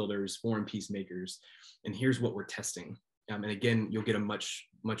peace builders, foreign peacemakers? And here's what we're testing. And again, you'll get a much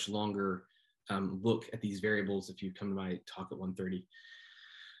longer look at these variables if you come to my talk at 1:30.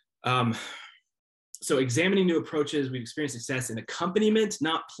 So examining new approaches, we've experienced success in accompaniment,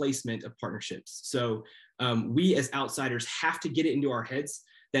 not placement of partnerships. So we as outsiders have to get it into our heads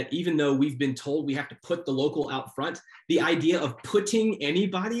that even though we've been told we have to put the local out front, the idea of putting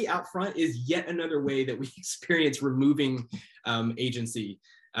anybody out front is yet another way that we experience removing agency.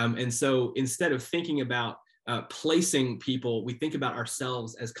 And so instead of thinking about placing people, we think about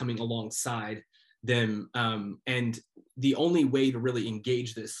ourselves as coming alongside them. And the only way to really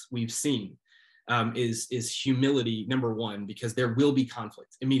engage this, we've seen, is humility, number one, because there will be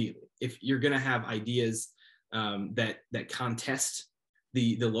conflict immediately. If you're gonna have ideas that contest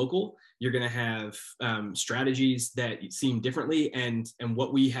the local, you're gonna have strategies that seem differently. And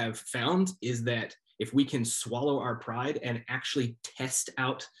what we have found is that if we can swallow our pride and actually test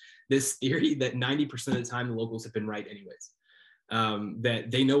out this theory that 90% of the time the locals have been right anyways, that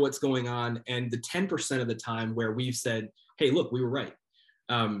they know what's going on, and the 10% of the time where we've said, hey, look, we were right.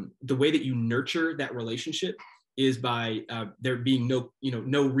 The way that you nurture that relationship is by there being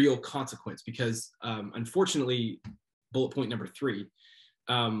no real consequence, because unfortunately, bullet point number 3,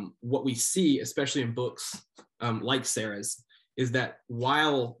 what we see, especially in books like Sarah's, is that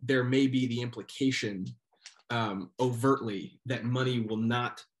while there may be the implication overtly that money will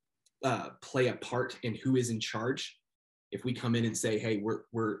not play a part in who is in charge, if we come in and say, hey,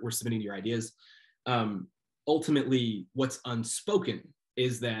 we're submitting your ideas, ultimately what's unspoken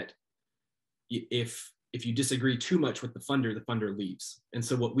is that if you disagree too much with the funder leaves. And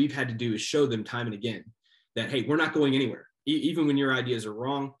so what we've had to do is show them time and again that, hey, we're not going anywhere. Even when your ideas are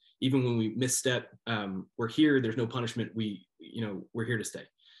wrong, even when we misstep, we're here, there's no punishment, we're here to stay.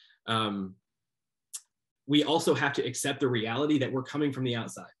 We also have to accept the reality that we're coming from the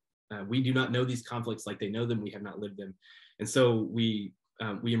outside. We do not know these conflicts like they know them, we have not lived them. And so we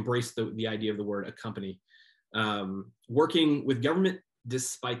embrace the idea of the word accompany. Working with government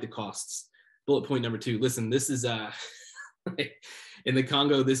despite the costs. Bullet point number 2, listen, this is, in the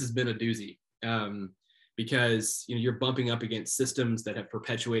Congo, this has been a doozy. Because you're bumping up against systems that have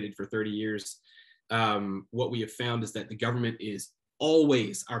perpetuated for 30 years. What we have found is that the government is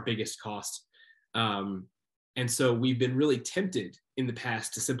always our biggest cost. And so we've been really tempted in the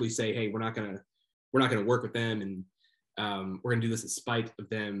past to simply say, hey, we're not gonna work with them, and we're gonna do this in spite of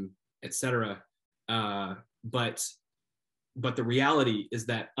them, etc. But the reality is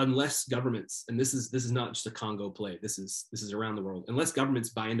that unless governments, and this is not just a Congo play, this is around the world, unless governments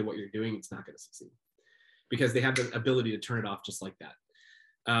buy into what you're doing, it's not going to succeed, because they have the ability to turn it off just like that.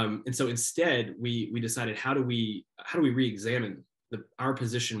 And so instead, we decided, how do we re-examine our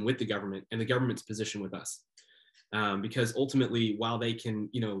position with the government and the government's position with us? Because ultimately, while they can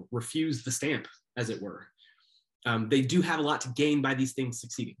refuse the stamp, as it were, they do have a lot to gain by these things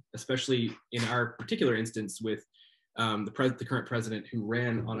succeeding, especially in our particular instance with the current president, who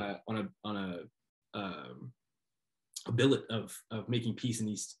ran on a billet of making peace in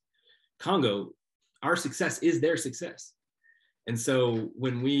East Congo. Our success is their success. And so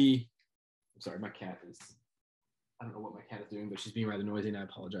when sorry, my cat is, I don't know what my cat is doing, but she's being rather noisy, and I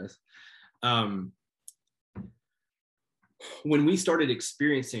apologize. When we started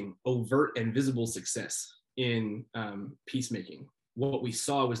experiencing overt and visible success in peacemaking, what we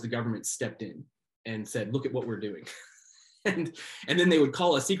saw was the government stepped in and said, look at what we're doing. and then they would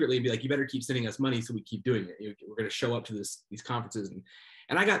call us secretly and be like, you better keep sending us money so we keep doing it. We're going to show up to these conferences.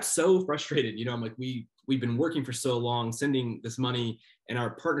 And I got so frustrated, I'm like, we've been working for so long, sending this money, and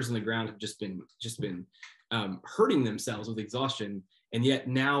our partners on the ground have just been hurting themselves with exhaustion. And yet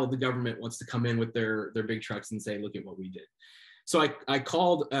now the government wants to come in with their big trucks and say, look at what we did. So I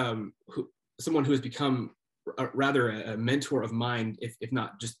called someone who has become rather a mentor of mine, if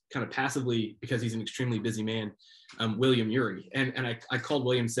not just kind of passively, because he's an extremely busy man, William Uri. And I called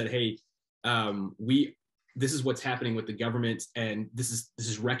William and said, hey, this is what's happening with the government, and this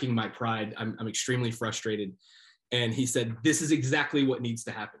is wrecking my pride. I'm extremely frustrated. And he said, this is exactly what needs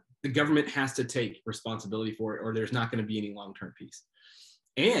to happen. The government has to take responsibility for it, or there's not going to be any long-term peace.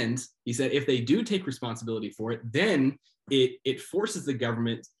 And he said, if they do take responsibility for it, then it forces the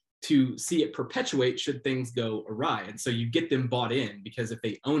government to see it perpetuate should things go awry. And so you get them bought in, because if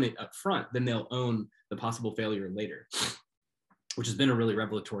they own it up front, then they'll own the possible failure later, which has been a really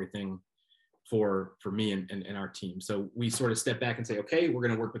revelatory thing for me and our team. So we sort of step back and say, okay, we're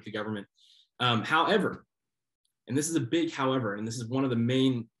going to work with the government. However, and this is a big however, and this is one of the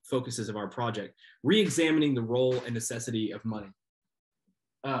main focuses of our project, re-examining the role and necessity of money.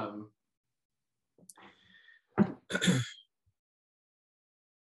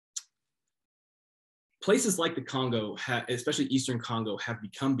 Places like the Congo, especially Eastern Congo, have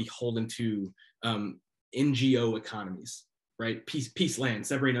become beholden to NGO economies, right? Peace land,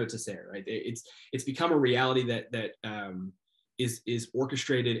 severe no taser, right? It's become a reality that is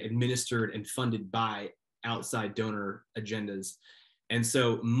orchestrated, administered, and funded by outside donor agendas. And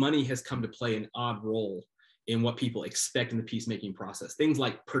so money has come to play an odd role in what people expect in the peacemaking process. Things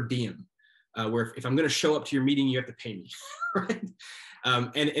like per diem, where if I'm going to show up to your meeting, you have to pay me, right?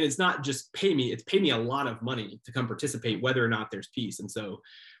 And it's not just pay me, it's pay me a lot of money to come participate, whether or not there's peace. And so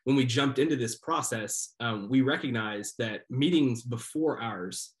when we jumped into this process, we recognized that meetings before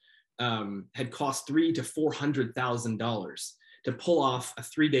ours had cost $300,000 to $400,000 to pull off a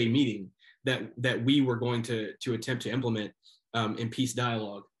 3-day meeting that we were going to attempt to implement in peace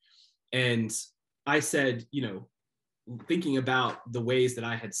dialogue. And I said, you know, thinking about the ways that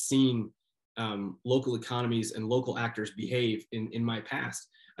I had seen local economies and local actors behave in my past,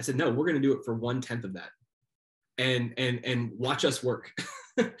 I said, no, we're going to do it for 1/10 of that, and watch us work.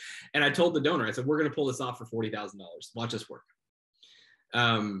 And I told the donor, I said, we're going to pull this off for $40,000. Watch us work.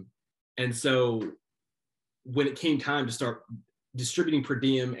 And so when it came time to start distributing per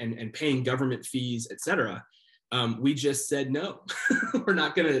diem and paying government fees, et cetera, we just said, no, we're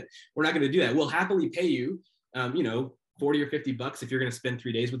not going to do that. We'll happily pay you, you know, $40 or $50 if you're going to spend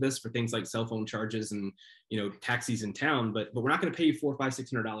 3 days with us for things like cell phone charges and, you know, taxis in town, but we're not going to pay you $400,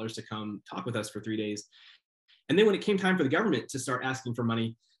 $500, $600 to come talk with us for 3 days. And then when it came time for the government to start asking for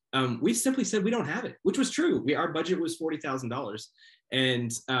money, we simply said, we don't have it, which was true. Our budget was $40,000.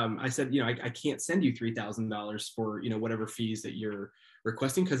 And I said, you know, I can't send you $3,000 for, you know, whatever fees that you're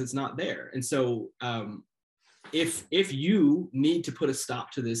requesting, because it's not there. And so if you need to put a stop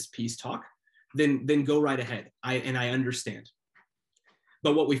to this peace talk, then go right ahead. I understand.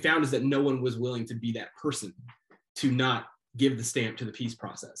 But what we found is that no one was willing to be that person to not give the stamp to the peace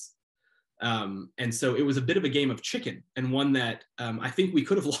process. And so it was a bit of a game of chicken, and one that I think we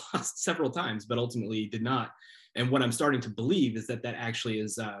could have lost several times, but ultimately did not. And what I'm starting to believe is that actually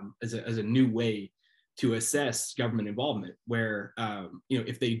is a new way to assess government involvement, where you know,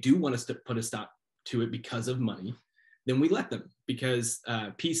 if they do want us to put a stop to it because of money, then we let them, because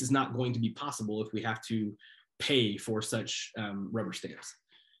peace is not going to be possible if we have to pay for such rubber stamps,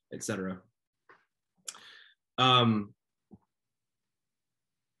 et cetera.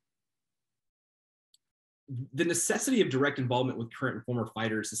 The necessity of direct involvement with current and former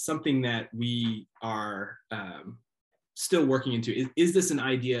fighters is something that we are still working into. Is this an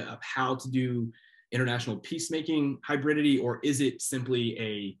idea of how to do international peacemaking hybridity, or is it simply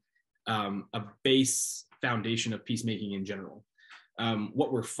a base foundation of peacemaking in general?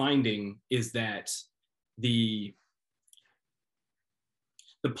 What we're finding is that the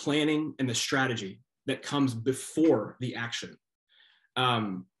planning and the strategy that comes before the action,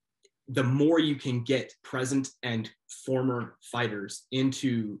 the more you can get present and former fighters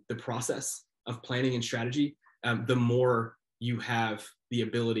into the process of planning and strategy, the more you have the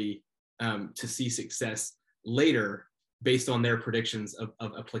ability to see success later based on their predictions of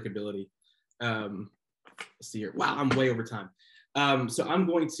applicability. Let's see here. Wow, I'm way over time. So I'm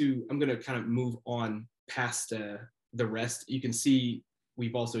going to kind of move on past the rest. You can see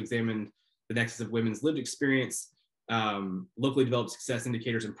we've also examined the nexus of women's lived experience, locally developed success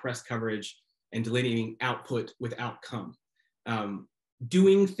indicators and press coverage, and delineating output with outcome.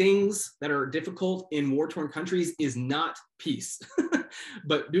 Doing things that are difficult in war-torn countries is not peace,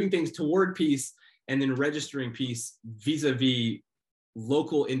 but doing things toward peace and then registering peace vis-a-vis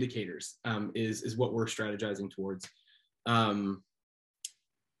local indicators is what we're strategizing towards. I'm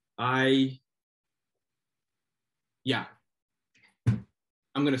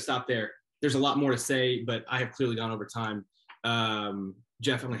going to stop there. There's a lot more to say, but I have clearly gone over time.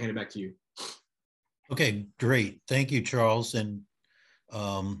 Jeff, I'm going to hand it back to you. Okay, great. Thank you, Charles. And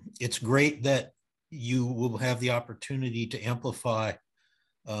it's great that you will have the opportunity to amplify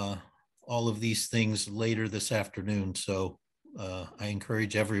all of these things later this afternoon. So I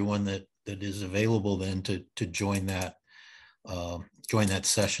encourage everyone that is available then to join that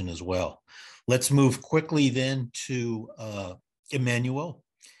session as well. Let's move quickly then to Emmanuel,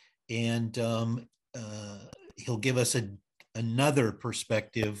 and he'll give us another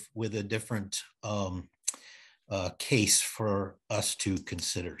perspective with a different case for us to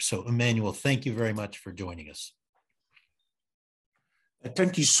consider. So Emmanuel, thank you very much for joining us.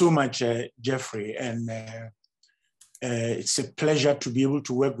 Thank you so much, Jeffrey. And it's a pleasure to be able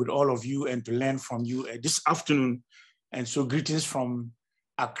to work with all of you and to learn from you this afternoon. And so greetings from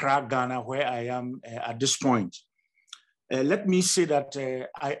Accra, Ghana, where I am at this point. Let me say that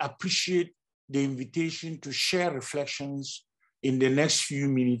I appreciate the invitation to share reflections in the next few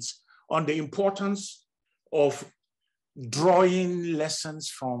minutes on the importance of drawing lessons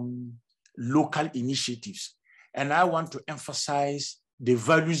from local initiatives. And I want to emphasize the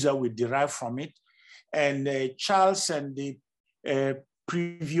values that we derive from it. And Charles and the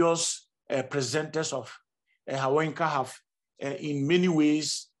previous presenters of HAWENKA have in many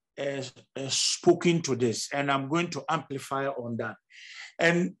ways spoken to this, and I'm going to amplify on that.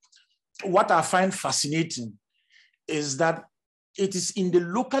 And what I find fascinating is that it is in the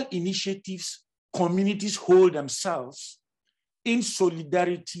local initiatives communities hold themselves in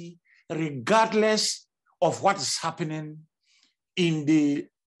solidarity regardless of what is happening in the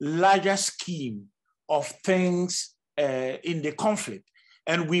larger scheme of things in the conflict.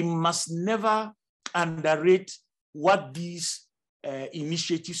 And we must never underrate what these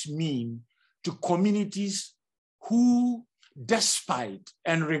initiatives mean to communities who, despite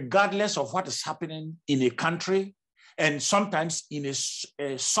and regardless of what is happening in a country, and sometimes in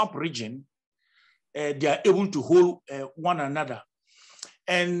a sub-region, they are able to hold one another.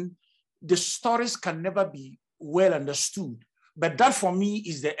 And the stories can never be well understood, but that for me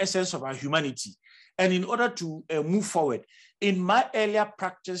is the essence of our humanity. And in order to move forward, in my earlier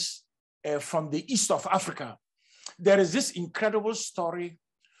practice from the east of Africa, there is this incredible story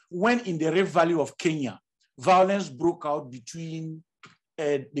when in the Rift Valley of Kenya, violence broke out between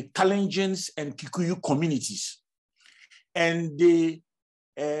the Kalenjins and Kikuyu communities. And the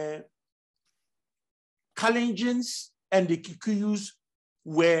Kalenjins and the Kikuyus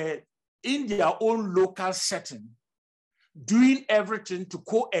were in their own local setting, doing everything to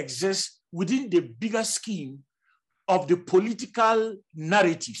coexist within the bigger scheme of the political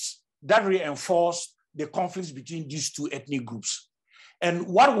narratives that reinforced the conflicts between these two ethnic groups. And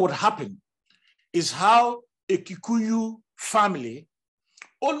what would happen is how a Kikuyu family,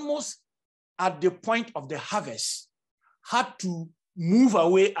 almost at the point of the harvest, had to move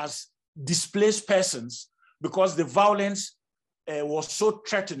away as displaced persons because the violence was so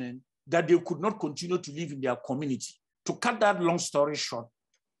threatening that they could not continue to live in their community. To cut that long story short,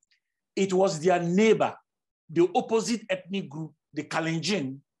 it was their neighbor, the opposite ethnic group, the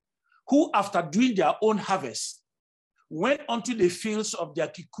Kalenjin, who, after doing their own harvest, went onto the fields of their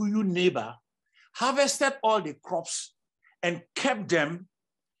Kikuyu neighbor, harvested all the crops, and kept them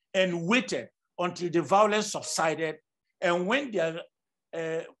and waited until the violence subsided. And when their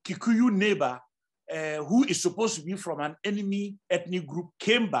Kikuyu neighbor, who is supposed to be from an enemy ethnic group,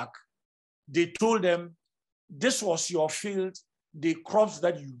 came back, they told them, this was your field, the crops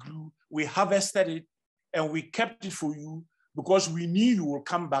that you grew, we harvested it, and we kept it for you because we knew you will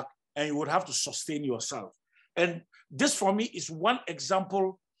come back and you would have to sustain yourself. And this for me is one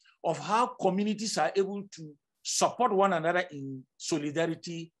example of how communities are able to support one another in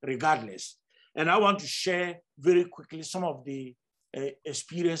solidarity regardless. And I want to share very quickly some of the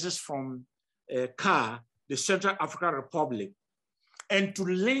experiences from CAR, the Central African Republic, and to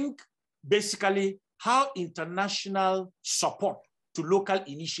link basically how international support to local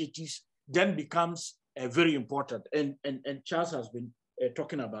initiatives then becomes very important. And Charles has been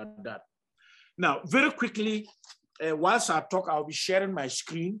talking about that. Now, very quickly, whilst I talk, I'll be sharing my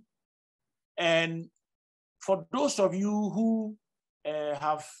screen. And for those of you who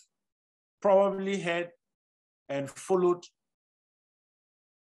have probably heard and followed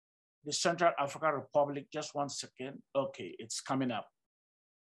the Central African Republic, just one second. Okay, it's coming up.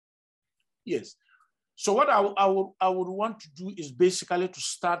 Yes. So what I would want to do is basically to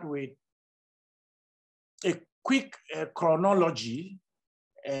start with a quick chronology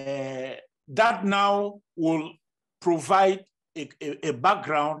that now will provide a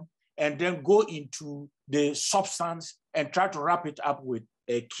background and then go into the substance and try to wrap it up with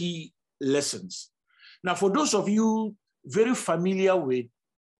key lessons. Now, for those of you very familiar with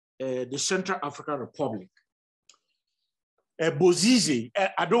the Central African Republic, Bozize,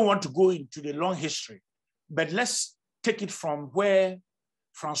 I don't want to go into the long history, but let's take it from where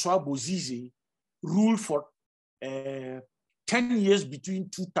Francois Bozize ruled for 10 years between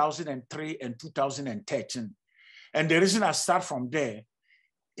 2003 and 2013. And the reason I start from there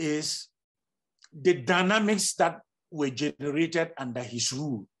is the dynamics that were generated under his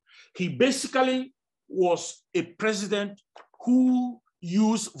rule. He basically was a president who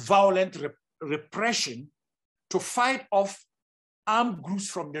used violent repression to fight off armed groups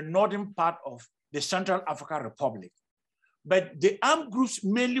from the northern part of the Central African Republic. But the armed groups,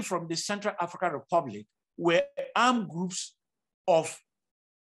 mainly from the Central African Republic, were armed groups of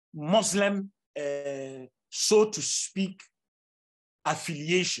Muslim, so to speak,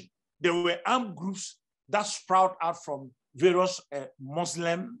 affiliation. There were armed groups that sprout out from various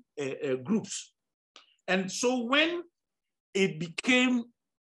Muslim groups. And so when it became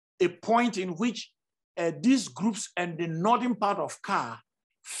a point in which these groups and the northern part of CAR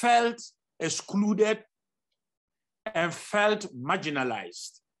felt excluded and felt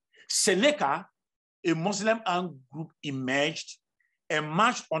marginalized, Seleka, a Muslim armed group, emerged and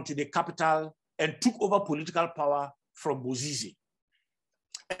marched onto the capital and took over political power from Bozize.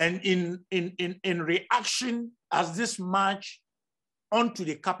 And in reaction, as this march onto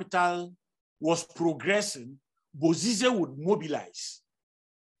the capital was progressing, Bozize would mobilize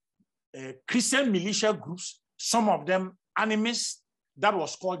Christian militia groups, some of them animists, that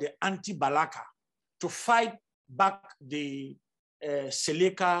was called the anti-Balaka, to fight back the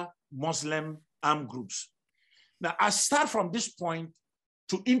Seleka Muslim armed groups. Now, I start from this point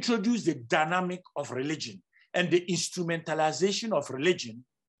to introduce the dynamic of religion and the instrumentalization of religion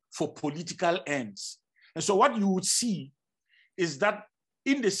for political ends. And so what you would see is that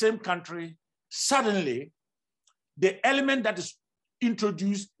in the same country, suddenly, the element that is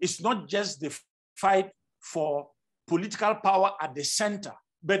introduced is not just the fight for political power at the center,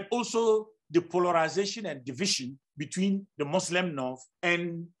 but also the polarization and division between the Muslim North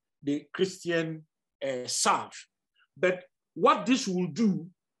and the Christian South. But what this will do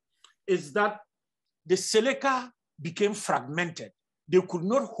is that the Seleka became fragmented. They could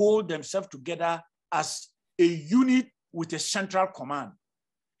not hold themselves together as a unit with a central command.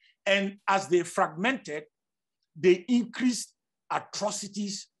 And as they fragmented, they increased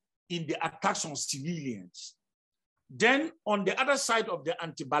atrocities in the attacks on civilians. Then on the other side of the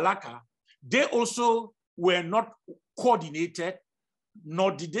anti-Balaka, they also were not coordinated,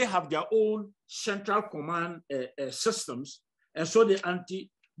 nor did they have their own central command systems. And so the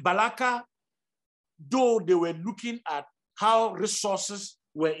anti-Balaka, though they were looking at how resources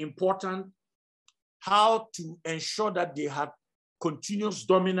were important, how to ensure that they had continuous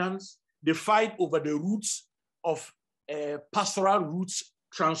dominance, they fight over the routes of pastoral routes,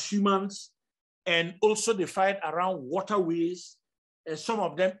 transhumance, and also they fight around waterways, some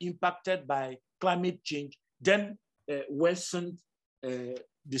of them impacted by climate change, then worsened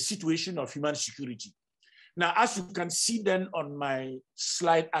the situation of human security. Now, as you can see then on my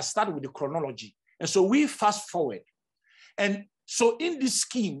slide, I start with the chronology. And so we fast forward. And so in this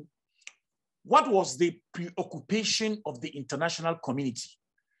scheme, what was the preoccupation of the international community?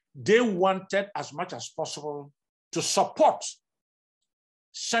 They wanted as much as possible to support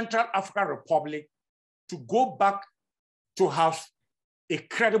Central African Republic to go back to have a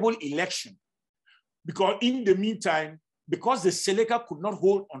credible election. Because in the meantime, because the Seleka could not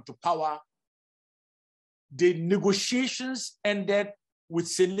hold onto power, the negotiations ended with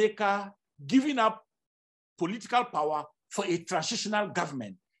Seleka giving up political power for a transitional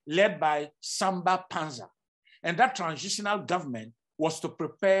government led by Samba Panza. And that transitional government was to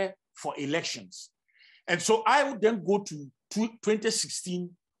prepare for elections. And so I would then go to 2016,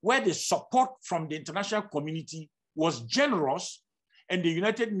 where the support from the international community was generous, and the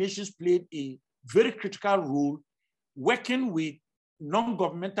United Nations played a very critical role working with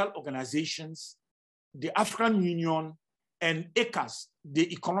non-governmental organizations, the African Union, and ECAS,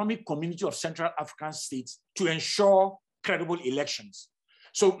 the Economic Community of Central African States, to ensure credible elections.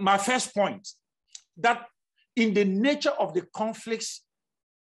 So my first point, that in the nature of the conflicts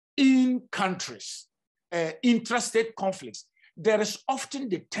in countries, intrastate conflicts, there is often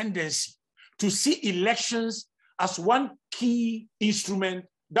the tendency to see elections as one key instrument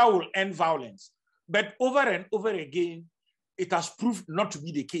that will end violence. But over and over again, it has proved not to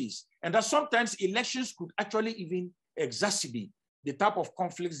be the case. And that sometimes elections could actually even exacerbate the type of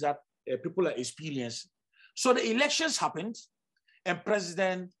conflicts that people are experiencing. So the elections happened, and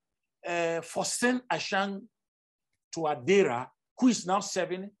President Faustin Archange Touadéra, who is now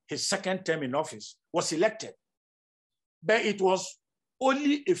serving his second term in office, was elected. But it was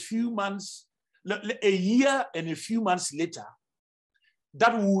only a few months, a year and a few months later,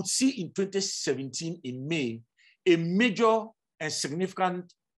 that we would see in 2017 in May, a major and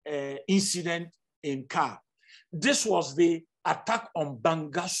significant incident in CAR. This was the attack on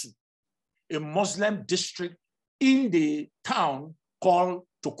Bangassou, a Muslim district in the town called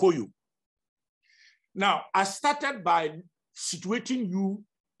Tokoyo. Now, I started by situating you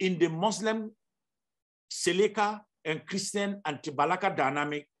in the Muslim Seleka and Christian anti-Balaka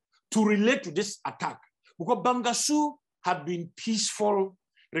dynamic to relate to this attack. Because Bangassou had been peaceful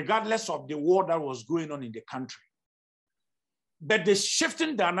regardless of the war that was going on in the country. But the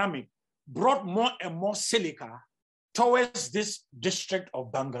shifting dynamic brought more and more Seleka towards this district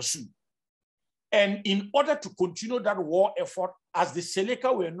of Bangassou. And in order to continue that war effort, as the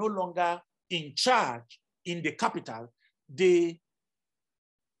Seleka were no longer in charge in the capital, they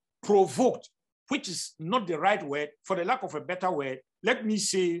provoked, which is not the right word, for the lack of a better word, let me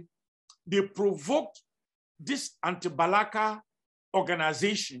say, they provoked this anti-Balaka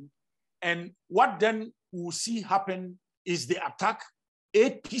organization. And what then we'll see happen is the attack.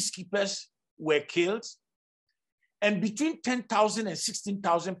 8 peacekeepers were killed, and between 10,000 and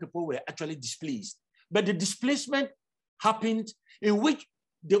 16,000 people were actually displaced. But the displacement happened in which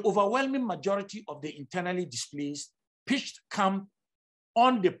the overwhelming majority of the internally displaced pitched camp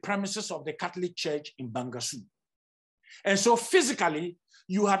on the premises of the Catholic Church in Bangassou. And so physically,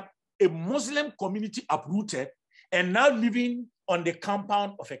 you had a Muslim community uprooted and now living on the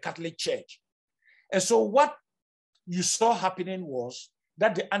compound of a Catholic church. And so what you saw happening was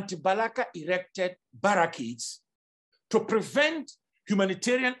that the anti-Balaka erected barricades to prevent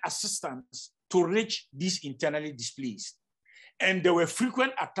humanitarian assistance to reach these internally displaced. And there were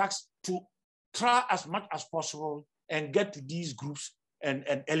frequent attacks to try as much as possible and get to these groups and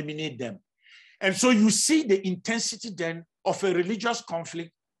eliminate them. And so you see the intensity then of a religious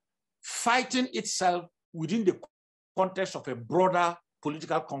conflict fighting itself within the context of a broader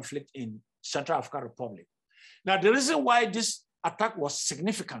political conflict in Central African Republic. Now, the reason why this attack was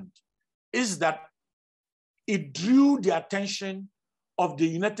significant is that it drew the attention of the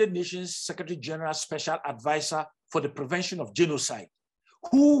United Nations Secretary General Special Advisor for the Prevention of Genocide,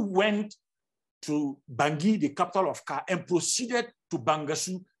 who went to Bangui, the capital of Ka, and proceeded to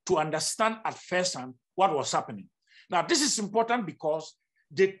Bangassou to understand at first hand what was happening. Now, this is important because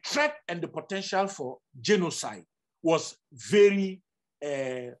the threat and the potential for genocide was very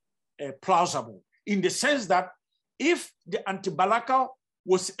plausible, in the sense that if the anti-Balaka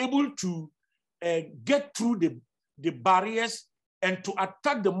was able to get through the barriers and to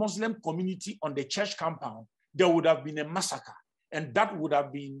attack the Muslim community on the church compound, there would have been a massacre. And that would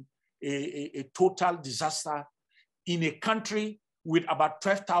have been a total disaster in a country with about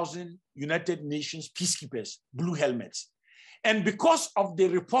 12,000 United Nations peacekeepers, blue helmets. And because of the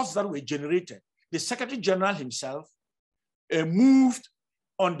reports that were generated, the Secretary General himself moved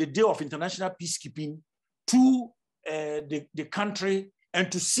on the day of international peacekeeping to the country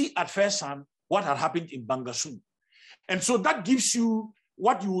and to see at first hand what had happened in Bangassou. And so that gives you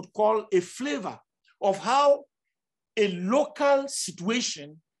what you would call a flavor of how a local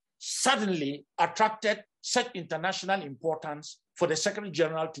situation suddenly attracted such international importance for the Secretary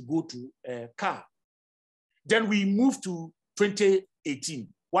General to go to Ka. Then we move to 2018.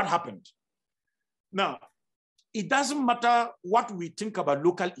 What happened? Now, it doesn't matter what we think about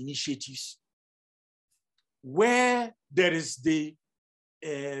local initiatives, where there is the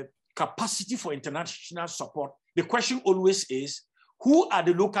capacity for international support. The question always is, who are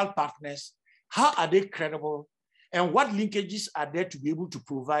the local partners? How are they credible? And what linkages are there to be able to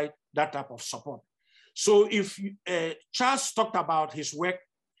provide that type of support? So if Charles talked about his work,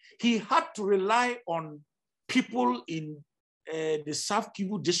 he had to rely on people in the South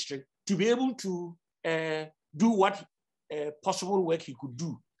Kivu district to be able to do what possible work he could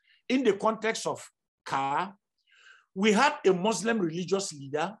do. In the context of Ka, we had a Muslim religious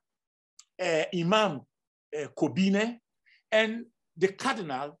leader, Imam Kobine, and the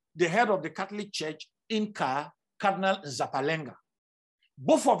cardinal, the head of the Catholic Church in Ka, Cardinal Zapalenga.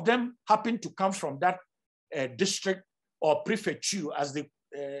 Both of them happened to come from that district or prefecture, as they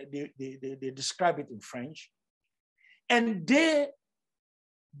describe it in French. And they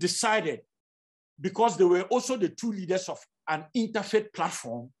decided, because they were also the two leaders of an interfaith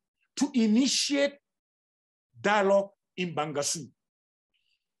platform, to initiate dialogue in Bangassou.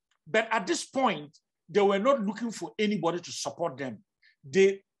 But at this point, they were not looking for anybody to support them.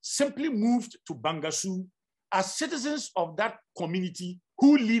 They simply moved to Bangassou as citizens of that community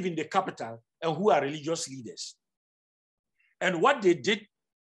who live in the capital and who are religious leaders. And what they did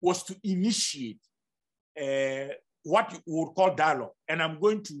was to initiate what you would call dialogue. And I'm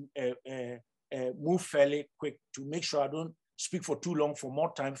going to move fairly quick to make sure I don't speak for too long, for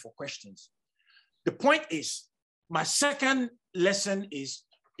more time for questions. The point is, my second lesson is,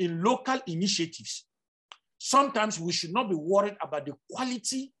 in local initiatives, sometimes we should not be worried about the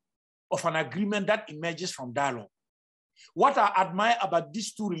quality of an agreement that emerges from dialogue. What I admire about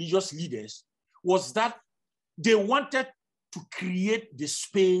these two religious leaders was that they wanted to create the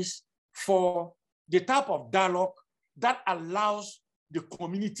space for the type of dialogue that allows the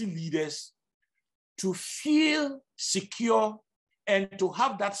community leaders to feel secure and to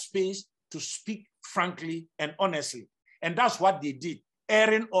have that space to speak frankly and honestly. And that's what they did,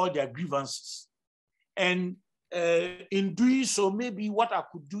 airing all their grievances. And in doing so, maybe what I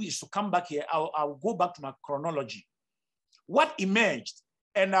could do is to come back here. I'll go back to my chronology. What emerged,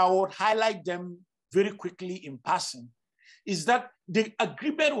 and I would highlight them very quickly in passing, is that the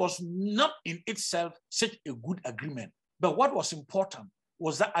agreement was not in itself such a good agreement. But what was important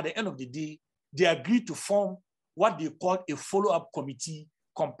was that at the end of the day, they agreed to form what they called a follow-up committee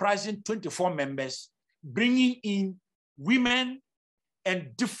comprising 24 members, bringing in women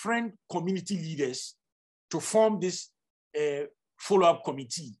and different community leaders to form this follow-up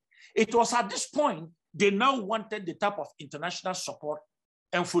committee. It was at this point they now wanted the type of international support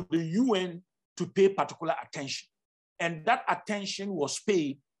and for the UN to pay particular attention. And that attention was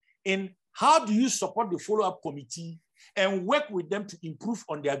paid in how do you support the follow-up committee and work with them to improve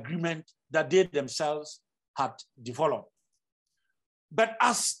on the agreement that they themselves had developed. But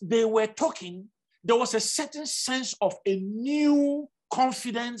as they were talking, there was a certain sense of a new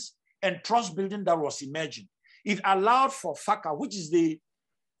confidence and trust building that was emerging. It allowed for FACA, which is the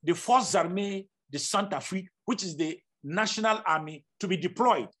Forces Armées de Centrafrique, which is the national army, to be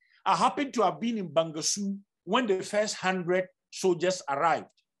deployed. I happened to have been in Bangassou when the first 100 soldiers arrived.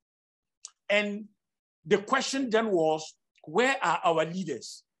 And the question then was, where are our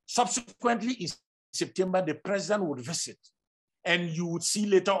leaders? Subsequently, in September, the president would visit. And you would see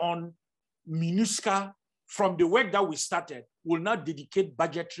later on, MINUSCA, from the work that we started, will now dedicate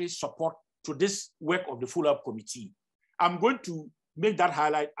budgetary support to this work of the follow-up committee. I'm going to make that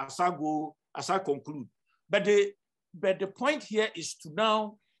highlight as I conclude. But the point here is to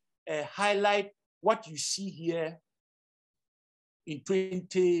now highlight what you see here in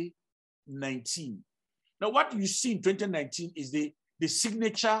 2019. Now, what you see in 2019 is the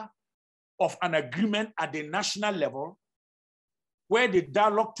signature of an agreement at the national level where the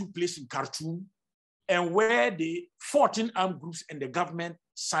dialogue took place in Khartoum and where the 14 armed groups and the government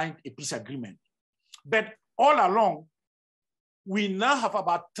signed a peace agreement. But all along, we now have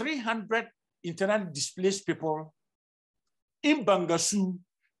about 300 internally displaced people in Bangassou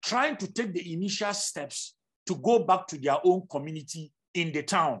trying to take the initial steps to go back to their own community in the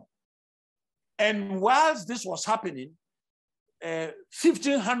town. And whilst this was happening,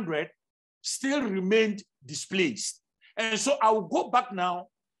 1,500 still remained displaced. And so I will go back now,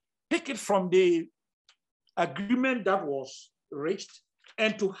 pick it from the agreement that was reached,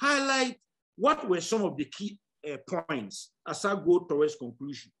 and to highlight what were some of the key points as I go towards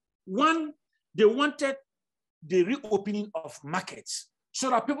conclusion. One, they wanted the reopening of markets so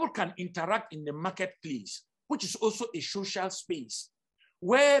that people can interact in the marketplace, which is also a social space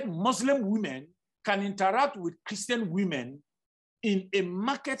where Muslim women can interact with Christian women in a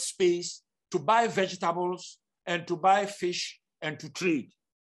market space to buy vegetables and to buy fish and to trade.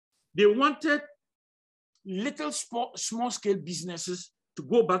 They wanted little small-scale businesses to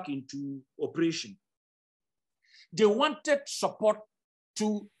go back into operation. They wanted support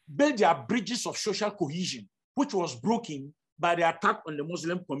to build their bridges of social cohesion, which was broken by the attack on the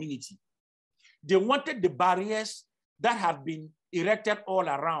Muslim community. They wanted the barriers that had been erected all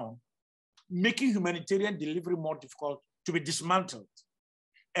around, making humanitarian delivery more difficult, to be dismantled.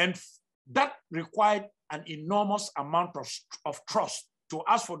 And that required an enormous amount of trust to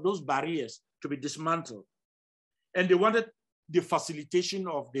ask for those barriers to be dismantled. And they wanted the facilitation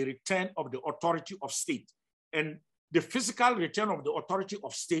of the return of the authority of state. And the physical return of the authority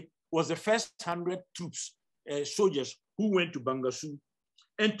of state was the first 100 troops, soldiers who went to Bangassou,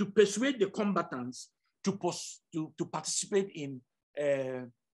 and to persuade the combatants to participate in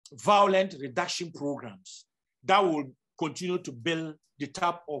violent reduction programs that will continue to build the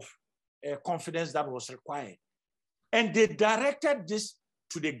type of confidence that was required. And they directed this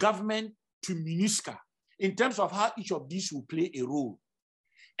to the government, to MINUSCA, in terms of how each of these will play a role.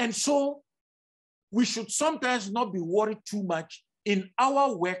 And so we should sometimes not be worried too much in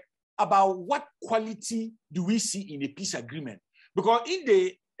our work about what quality do we see in a peace agreement. Because in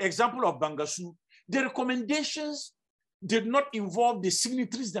the example of Bangassou, the recommendations did not involve the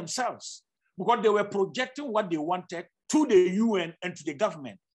signatories themselves because they were projecting what they wanted to the UN and to the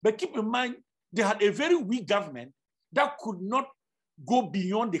government. But keep in mind, they had a very weak government that could not go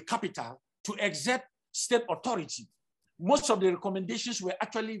beyond the capital to exert state authority. Most of the recommendations were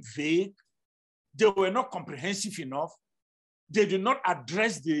actually vague. They were not comprehensive enough. They did not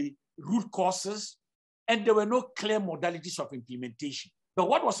address the root causes, and there were no clear modalities of implementation. But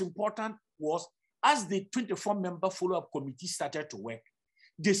what was important was, as the 24-member follow-up committee started to work,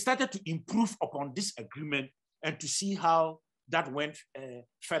 they started to improve upon this agreement and to see how that went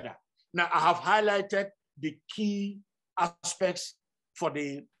further. Now, I have highlighted the key aspects for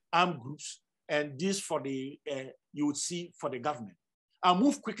the armed groups, and this for the, you would see for the government. I'll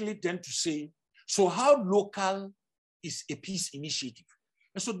move quickly then to say, so how local is a peace initiative?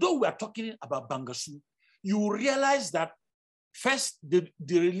 And so though we are talking about Bangassou, you realize that first, the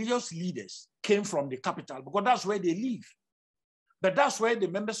religious leaders came from the capital because that's where they live. But that's where the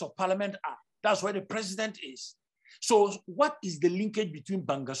members of parliament are. That's where the president is. So what is the linkage between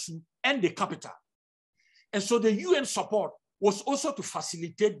Bangassou and the capital? And so the UN support was also to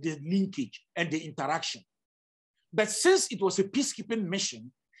facilitate the linkage and the interaction. But since it was a peacekeeping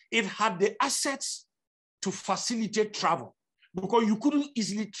mission, it had the assets to facilitate travel because you couldn't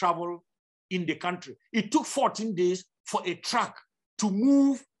easily travel in the country. It took 14 days for a truck to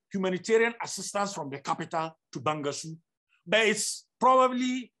move humanitarian assistance from the capital to Bangassou. But it's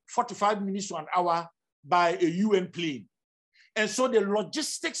probably 45 minutes to an hour by a UN plane. And so the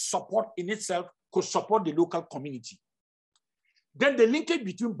logistics support in itself could support the local community. Then the linkage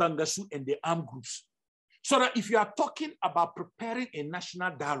between Bangassou and the armed groups. So that if you are talking about preparing a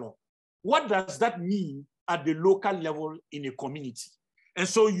national dialogue, what does that mean at the local level in a community? And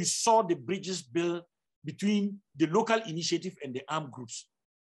so you saw the bridges built between the local initiative and the armed groups.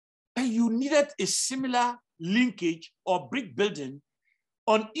 And you needed a similar linkage or bridge building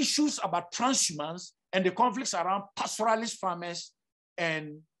on issues about transhumance and the conflicts around pastoralist farmers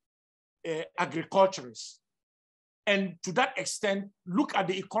and agriculturists. And to that extent, look at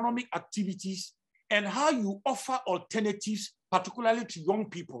the economic activities and how you offer alternatives, particularly to young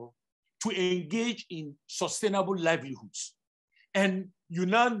people, to engage in sustainable livelihoods. And you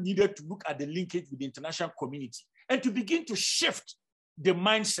now needed to look at the linkage with the international community and to begin to shift the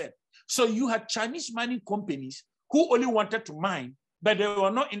mindset. So you had Chinese mining companies who only wanted to mine, but they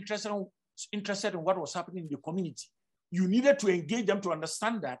were not interested in what was happening in the community. You needed to engage them to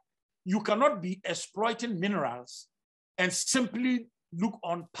understand that you cannot be exploiting minerals and simply look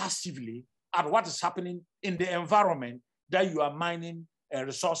on passively at what is happening in the environment that you are mining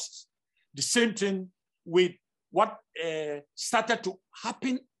resources. The same thing with what started to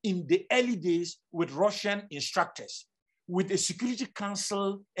happen in the early days with Russian instructors, with a Security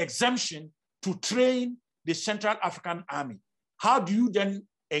Council exemption to train the Central African Army. How do you then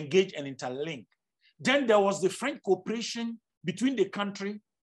engage and interlink? Then there was the French cooperation between the country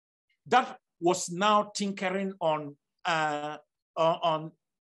that was now tinkering on a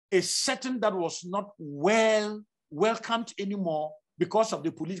setting that was not well welcomed anymore because of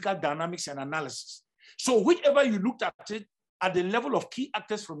the political dynamics and analysis. So whichever you looked at it, at the level of key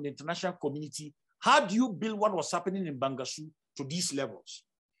actors from the international community, how do you build what was happening in Bangassou to these levels?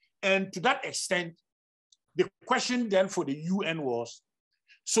 And to that extent, the question then for the UN was,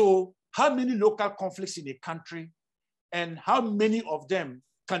 so how many local conflicts in a country and how many of them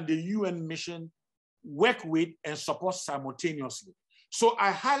can the UN mission work with and support simultaneously? So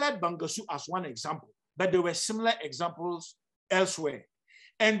I highlight Bangassou as one example, but there were similar examples elsewhere.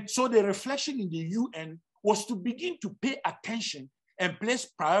 And so the reflection in the UN was to begin to pay attention and place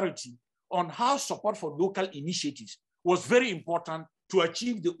priority on how support for local initiatives was very important to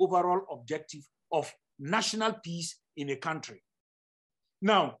achieve the overall objective of national peace in a country.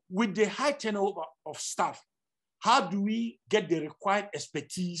 Now, with the high turnover of staff, how do we get the required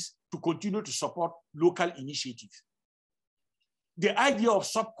expertise to continue to support local initiatives? The idea of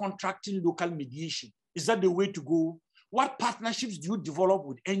subcontracting local mediation, is that the way to go? What partnerships do you develop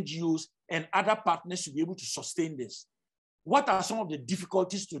with NGOs and other partners to be able to sustain this? What are some of the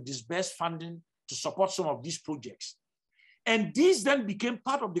difficulties to disburse funding to support some of these projects? And these then became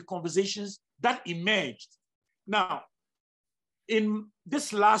part of the conversations that emerged. Now, in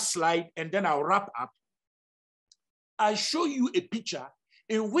this last slide, and then I'll wrap up, I show you a picture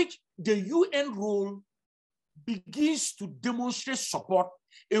in which the UN role begins to demonstrate support,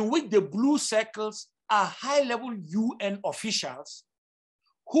 in which the blue circles are high-level UN officials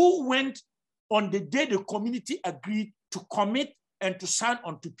who went on the day the community agreed to commit and to sign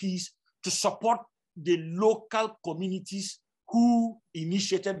onto peace to support the local communities who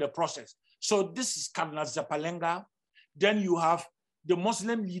initiated the process. So this is Cardinal Zapalenga. Then you have the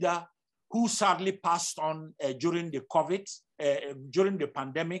Muslim leader who sadly passed on during the COVID, during the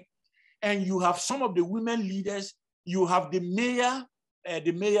pandemic. And you have some of the women leaders. You have the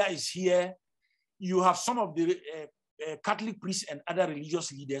mayor is here. You have some of the Catholic priests and other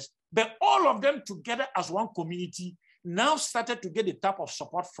religious leaders, but all of them together as one community now started to get the type of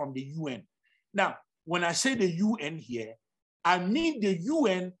support from the UN. Now, when I say the UN here, I mean the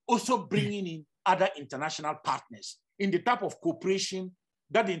UN also bringing in other international partners in the type of cooperation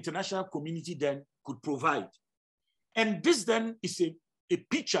that the international community then could provide. And this then is a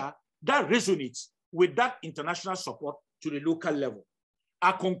picture that resonates with that international support to the local level.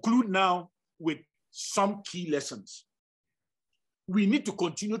 I conclude now with some key lessons. We need to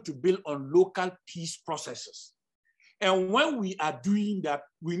continue to build on local peace processes. And when we are doing that,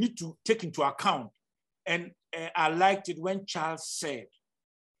 we need to take into account, and I liked it when Charles said,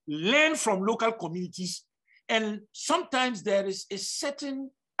 learn from local communities. And sometimes there is a certain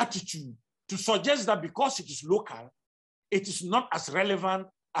attitude to suggest that because it is local, it is not as relevant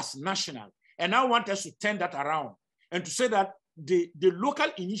as national. And I want us to turn that around and to say that the local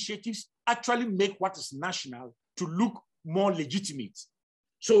initiatives actually make what is national to look more legitimate.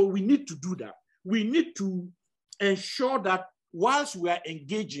 So we need to do that. We need to ensure that whilst we are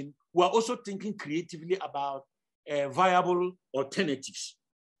engaging, we're also thinking creatively about viable alternatives.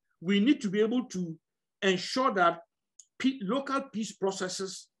 We need to be able to ensure that local peace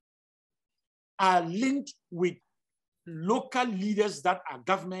processes are linked with local leaders that are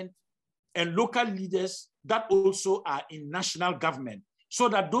government and local leaders that also are in national government, so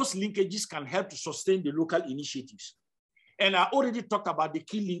that those linkages can help to sustain the local initiatives. And I already talked about the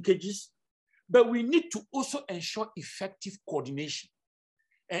key linkages, but we need to also ensure effective coordination.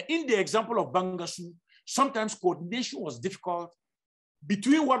 And in the example of Bangassou, sometimes coordination was difficult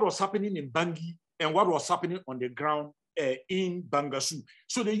between what was happening in Bangui and what was happening on the ground in Bangassou.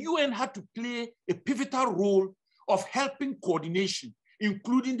 So the UN had to play a pivotal role of helping coordination,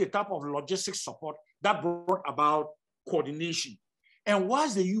 including the type of logistics support that brought about coordination. And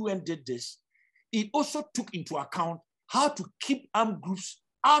whilst the UN did this, it also took into account how to keep armed groups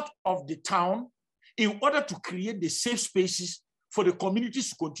out of the town in order to create the safe spaces for the communities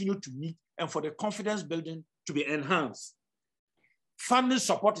to continue to meet and for the confidence building to be enhanced. Funding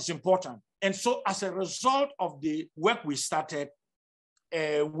support is important. And so as a result of the work we started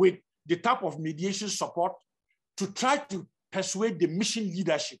with the type of mediation support to try to persuade the mission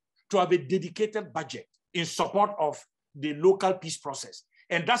leadership to have a dedicated budget in support of the local peace process.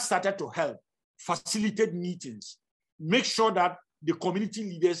 And that started to help facilitate meetings, make sure that the community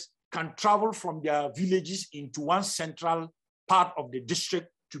leaders can travel from their villages into one central part of the district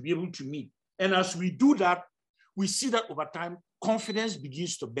to be able to meet. And as we do that, we see that over time, confidence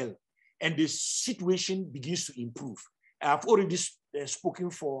begins to build and the situation begins to improve. I've already spoken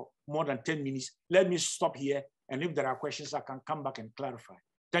for more than 10 minutes. Let me stop here. And if there are questions, I can come back and clarify.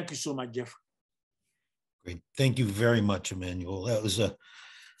 Thank you so much, Jeff. Great. Thank you very much, Emmanuel. That was a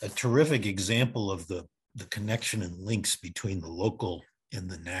terrific example of the connection and links between the local and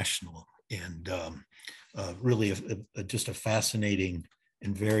the national, and really just a fascinating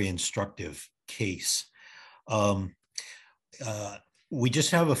and very instructive case. We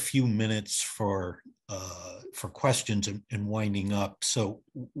just have a few minutes for questions and winding up. So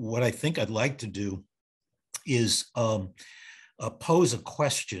what I think I'd like to do is pose a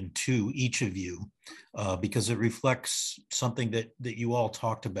question to each of you because it reflects something that you all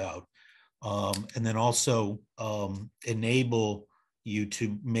talked about, and then also enable you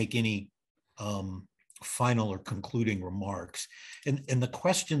to make any final or concluding remarks. And the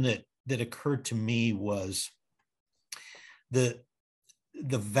question that occurred to me was the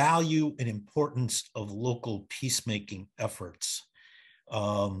value and importance of local peacemaking efforts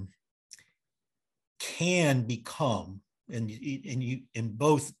can become, and you in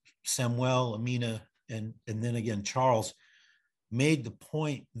both Samuel, Amina, and then again Charles made the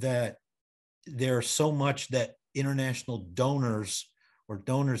point that there's so much that international donors or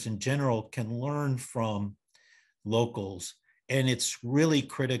donors in general can learn from locals, and it's really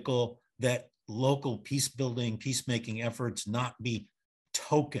critical that local peace building, peacemaking efforts not be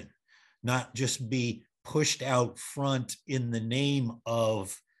token, not just be pushed out front in the name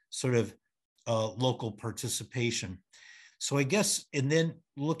of sort of local participation. So I guess, and then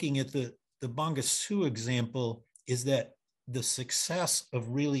looking at the Bangassou example, is that the success of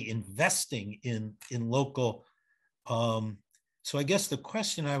really investing in local. So I guess the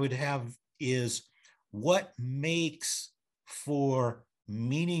question I would have is, what makes for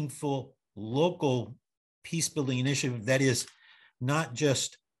meaningful local peace building initiative that is not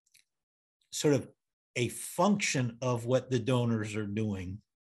just sort of a function of what the donors are doing,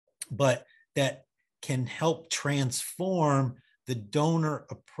 but that can help transform the donor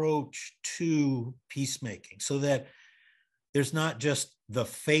approach to peacemaking, so that there's not just the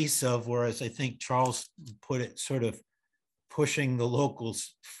face of, whereas I think Charles put it, sort of pushing the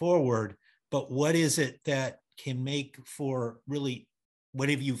locals forward, but what is it that can make for really, what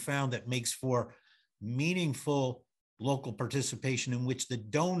have you found that makes for meaningful local participation in which the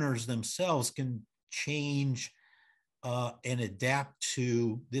donors themselves can change and adapt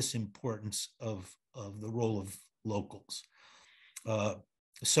to this importance of the role of locals.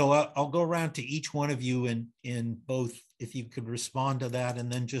 So I'll go around to each one of you in both, if you could respond to that,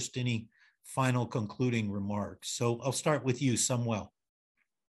 and then just any final concluding remarks. So I'll start with you, Samuel.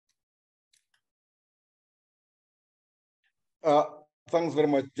 Thanks very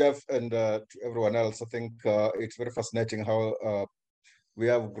much, Jeff, and to everyone else. I think it's very fascinating how we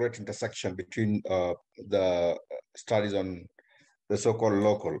have great intersection between the studies on the so-called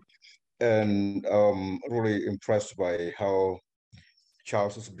local, and really impressed by how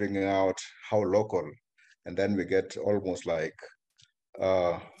Charles is bringing out how local, and then we get almost like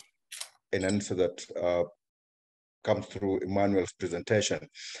an answer that comes through Emmanuel's presentation.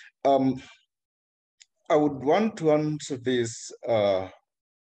 I would want to answer this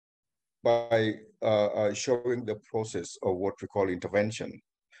by showing the process of what we call intervention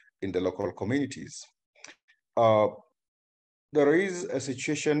in the local communities. There is a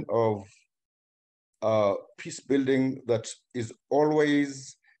situation of peace building that is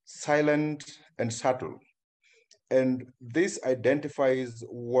always silent and subtle. And this identifies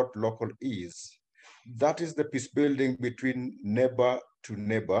what local is. That is the peace building between neighbor to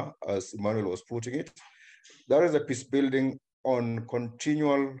neighbor, as Emmanuel was putting it. That is a peace building on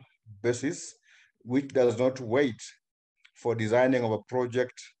continual basis, which does not wait for designing of a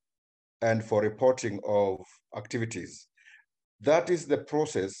project and for reporting of activities. That is the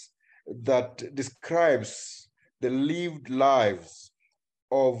process that describes the lived lives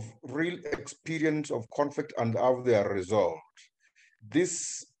of real experience of conflict and how they are resolved.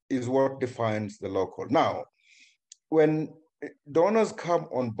 This is what defines the local. Now, when donors come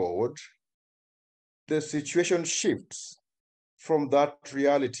on board, the situation shifts from that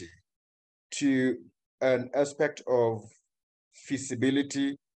reality to an aspect of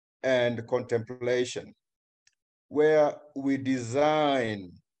feasibility and contemplation, where we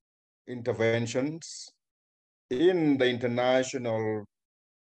design interventions in the international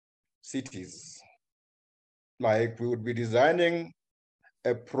cities. Like we would be designing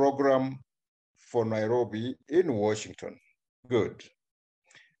a program for Nairobi in Washington. Good.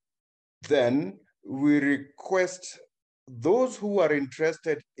 Then we request those who are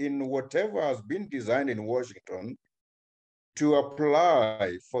interested in whatever has been designed in Washington to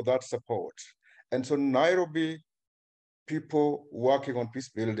apply for that support. And so Nairobi people working on peace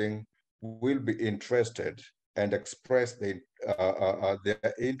building will be interested and express their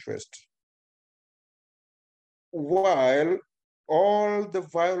interest. While all the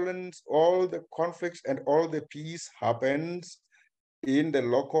violence, all the conflicts, and all the peace happens in the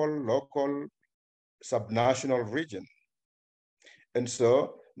local subnational region. And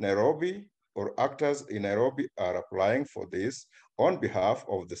so Nairobi, or actors in Nairobi, are applying for this on behalf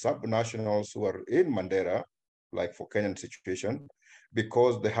of the subnationals who are in Mandera, like for Kenyan situation,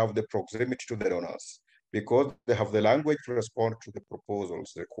 because they have the proximity to the donors, because they have the language to respond to the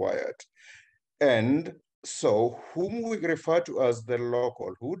proposals required. And so whom we refer to as the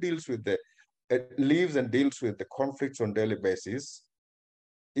local, who deals with the, lives and deals with the conflicts on daily basis,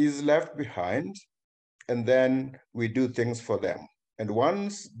 is left behind, and then we do things for them. And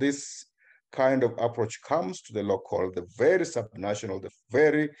once this kind of approach comes to the local, the very subnational, the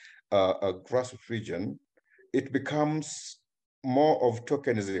very grassroots region, it becomes more of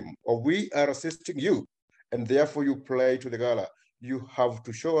tokenism, or we are assisting you, and therefore you play to the gala. You have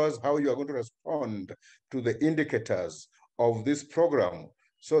to show us how you are going to respond to the indicators of this program.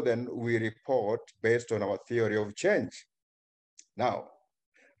 So then we report based on our theory of change. Now,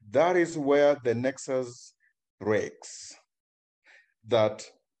 that is where the nexus breaks, that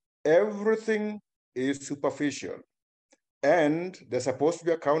everything is superficial and they're supposed to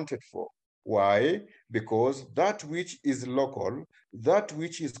be accounted for. Why? Because that which is local, that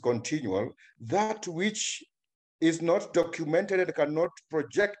which is continual, that which is not documented and cannot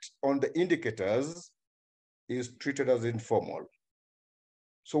project on the indicators is treated as informal.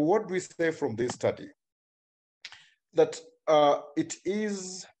 So what do we say from this study? That it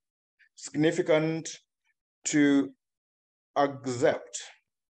is significant to accept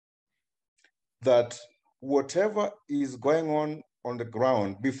that whatever is going on the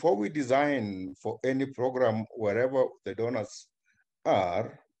ground, before we design for any program, wherever the donors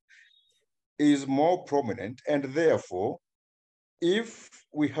are, is more prominent. And therefore, if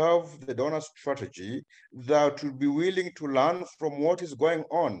we have the donor strategy that will be willing to learn from what is going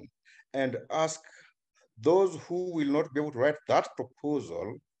on and ask those who will not be able to write that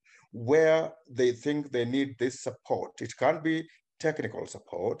proposal where they think they need this support. It can be technical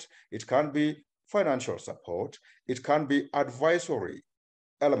support, it can be financial support, it can be advisory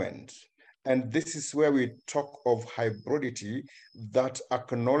element. And this is where we talk of hybridity that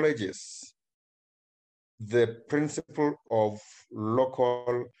acknowledges the principle of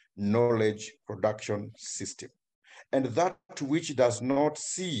local knowledge production system, and that which does not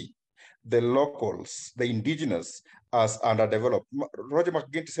see the locals, the indigenous, as underdeveloped. Roger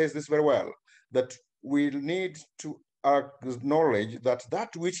McGinty says this very well, that we need to acknowledge that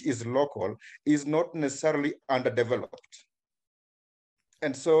that which is local is not necessarily underdeveloped.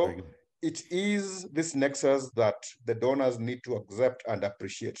 And so it is this nexus that the donors need to accept and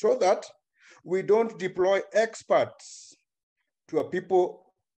appreciate, so that we don't deploy experts to a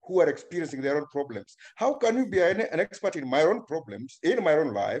people who are experiencing their own problems. How can you be an expert in my own problems, in my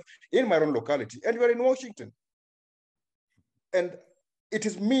own life, in my own locality, and you are in Washington? And it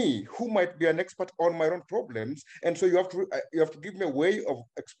is me who might be an expert on my own problems, and so you have to give me a way of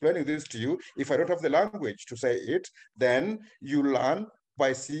explaining this to you. If I don't have the language to say it, then you learn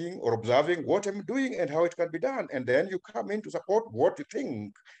by seeing or observing what I'm doing and how it can be done, and then you come in to support what you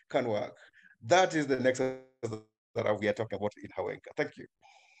think can work. That is the nexus that we are talking about in HAWENKA. Thank you.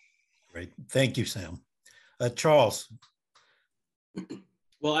 Great. Thank you, Sam. Charles.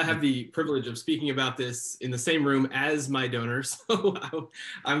 Well, I have the privilege of speaking about this in the same room as my donors. So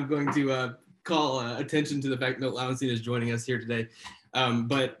I'm going to call attention to the fact that Laurenstein is joining us here today.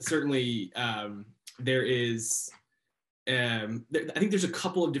 But certainly there is, I think there's a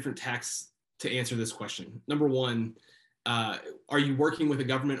couple of different tacks to answer this question. Number one, are you working with a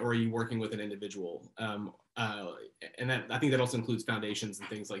government or are you working with an individual? And that, I think that also includes foundations and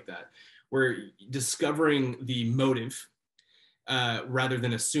things like that, where discovering the motive rather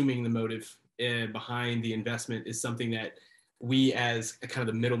than assuming the motive behind the investment is something that we as kind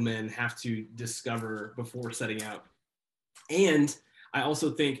of the middlemen have to discover before setting out. And I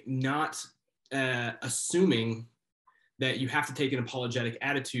also think not assuming that you have to take an apologetic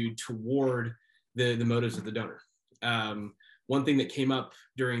attitude toward the motives of the donor. One thing that came up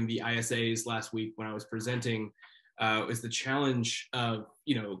during the ISAs last week when I was presenting is the challenge of,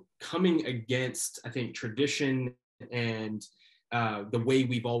 coming against, I think, tradition and the way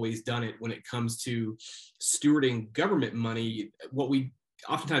we've always done it when it comes to stewarding government money. What we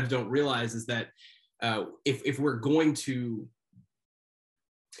oftentimes don't realize is that if we're going to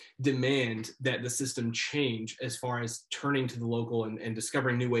demand that the system change as far as turning to the local and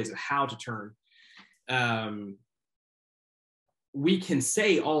discovering new ways of how to turn, we can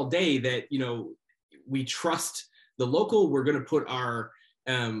say all day that, we trust the local, we're going to put our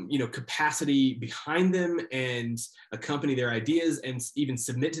capacity behind them and accompany their ideas and even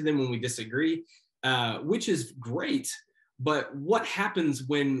submit to them when we disagree, which is great. But what happens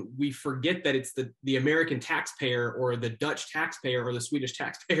when we forget that it's the American taxpayer or the Dutch taxpayer or the Swedish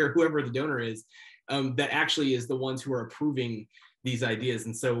taxpayer, whoever the donor is, that actually is the ones who are approving these ideas?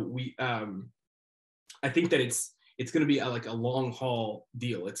 And so I think that it's going to be like a long haul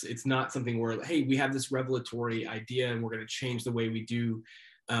deal. It's not something where, hey, we have this revelatory idea and we're going to change the way we do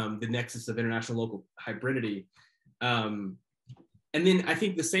the nexus of international local hybridity. And then I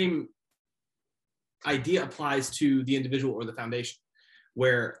think the same idea applies to the individual or the foundation,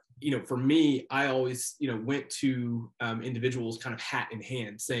 where, for me, I always, went to individuals kind of hat in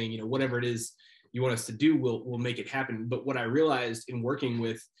hand saying, whatever it is you want us to do, we'll make it happen. But what I realized in working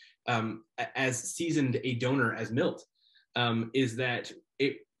with as seasoned a donor as Milt is that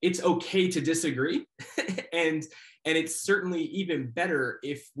it's okay to disagree. and it's certainly even better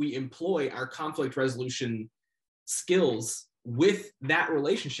if we employ our conflict resolution skills with that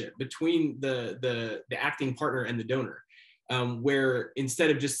relationship between the acting partner and the donor, where instead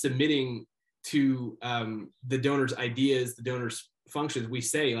of just submitting to the donor's ideas, the donor's functions, we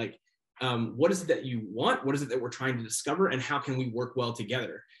say, like, what is it that you want? What is it that we're trying to discover? And how can we work well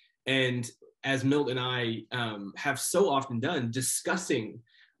together? And as Milt and I have so often done, discussing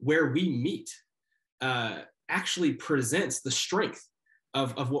where we meet actually presents the strength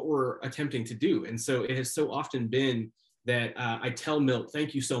of what we're attempting to do. And so it has so often been that I tell Milt,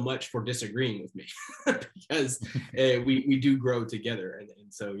 thank you so much for disagreeing with me, because we do grow together.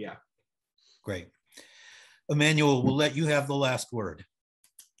 And so, yeah. Great. Emmanuel, we'll let you have the last word.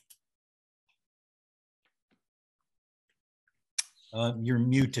 You're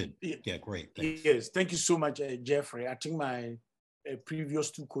muted. Yeah, great. Thanks. Yes, thank you so much, Jeffrey. I think my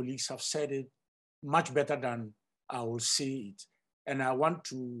previous two colleagues have said it much better than I will say it. And I want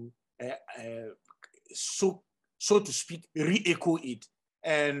to, so to speak, re-echo it.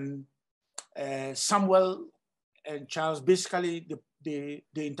 And Samuel and Charles, basically the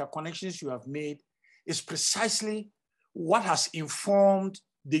interconnections you have made is precisely what has informed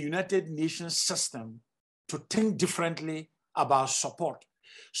the United Nations system to think differently about support.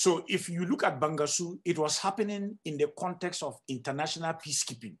 So if you look at Bangassou, it was happening in the context of international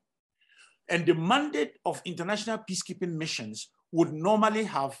peacekeeping. And the mandate of international peacekeeping missions would normally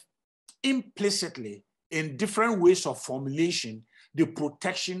have implicitly, in different ways of formulation, the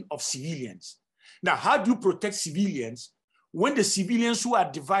protection of civilians. Now, how do you protect civilians when the civilians who are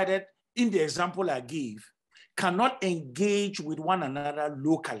divided, in the example I gave, cannot engage with one another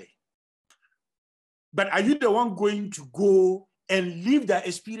locally? But are you the one going to go and live that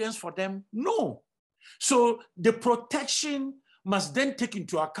experience for them? No. So the protection must then take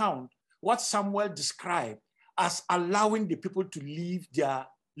into account what Samuel described as allowing the people to live their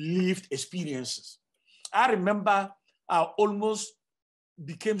lived experiences. I remember I almost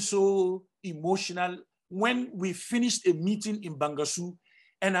became so emotional when we finished a meeting in Bangassou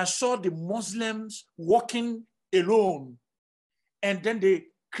and I saw the Muslims walking alone and then the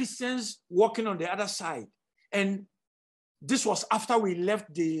Christians walking on the other side. And this was after we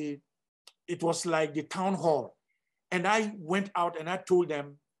left it was like the town hall. And I went out and I told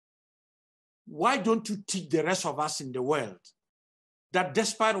them, why don't you teach the rest of us in the world that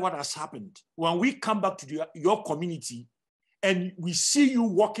despite what has happened, when we come back to your community and we see you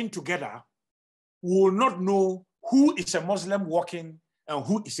walking together, we will not know who is a Muslim walking and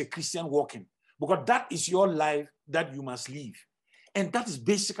who is a Christian walking, because that is your life that you must live. And that is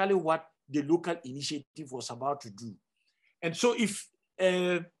basically what the local initiative was about to do. And so if,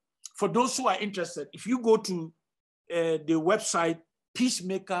 for those who are interested, if you go to the website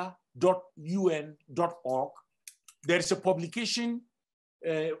peacemaker.un.org, there is a publication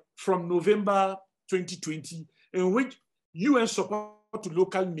from November 2020 in which UN support to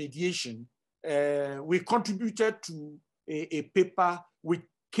local mediation, we contributed to a paper with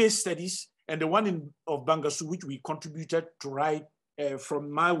case studies, and the one of Bangassou, which we contributed to write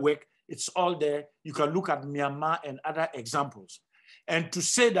from my work. It's all there. You can look at Myanmar and other examples. And to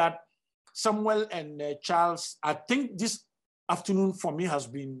say that Samuel and Charles, I think this afternoon for me has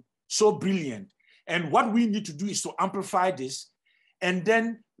been so brilliant. And what we need to do is to amplify this and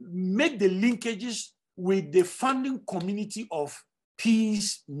then make the linkages with the funding community of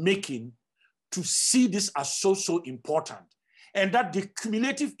peacemaking to see this as so, so important. And that the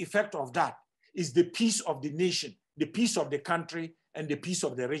cumulative effect of that is the peace of the nation, the peace of the country, and the peace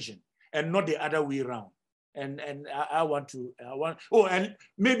of the region, and not the other way around. And and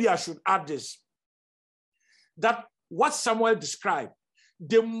maybe I should add this, that what Samuel described,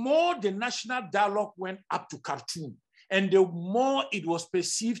 the more the national dialogue went up to Khartoum, and the more it was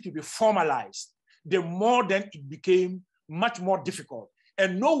perceived to be formalized, the more then it became much more difficult.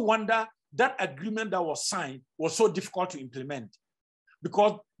 And no wonder that agreement that was signed was so difficult to implement,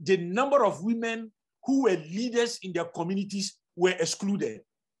 because the number of women who were leaders in their communities were excluded.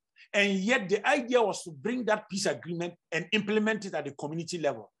 And yet the idea was to bring that peace agreement and implement it at the community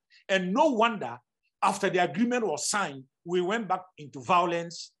level. And no wonder after the agreement was signed, we went back into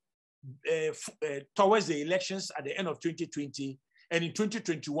violence towards the elections at the end of 2020. And in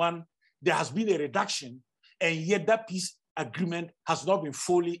 2021, there has been a reduction, and yet that peace agreement has not been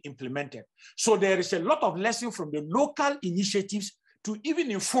fully implemented. So there is a lot of lesson from the local initiatives to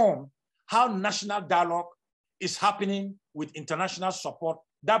even inform how national dialogue is happening with international support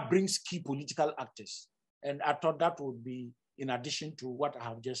that brings key political actors. And I thought that would be in addition to what I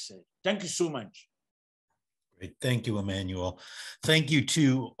have just said. Thank you so much. Great. Thank you, Emmanuel. Thank you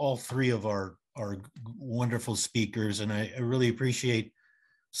to all three of our wonderful speakers. And I really appreciate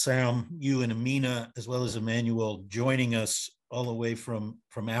Sam, you and Amina, as well as Emmanuel, joining us all the way from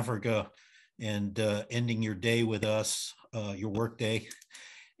Africa and ending your day with us, your work day.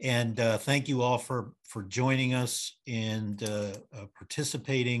 And thank you all for joining us and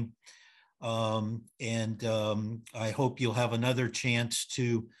participating. I hope you'll have another chance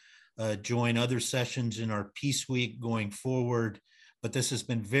to join other sessions in our Peace Week going forward. But this has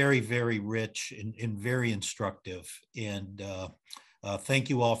been very, very rich and very instructive. And thank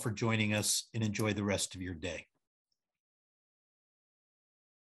you all for joining us, and enjoy the rest of your day.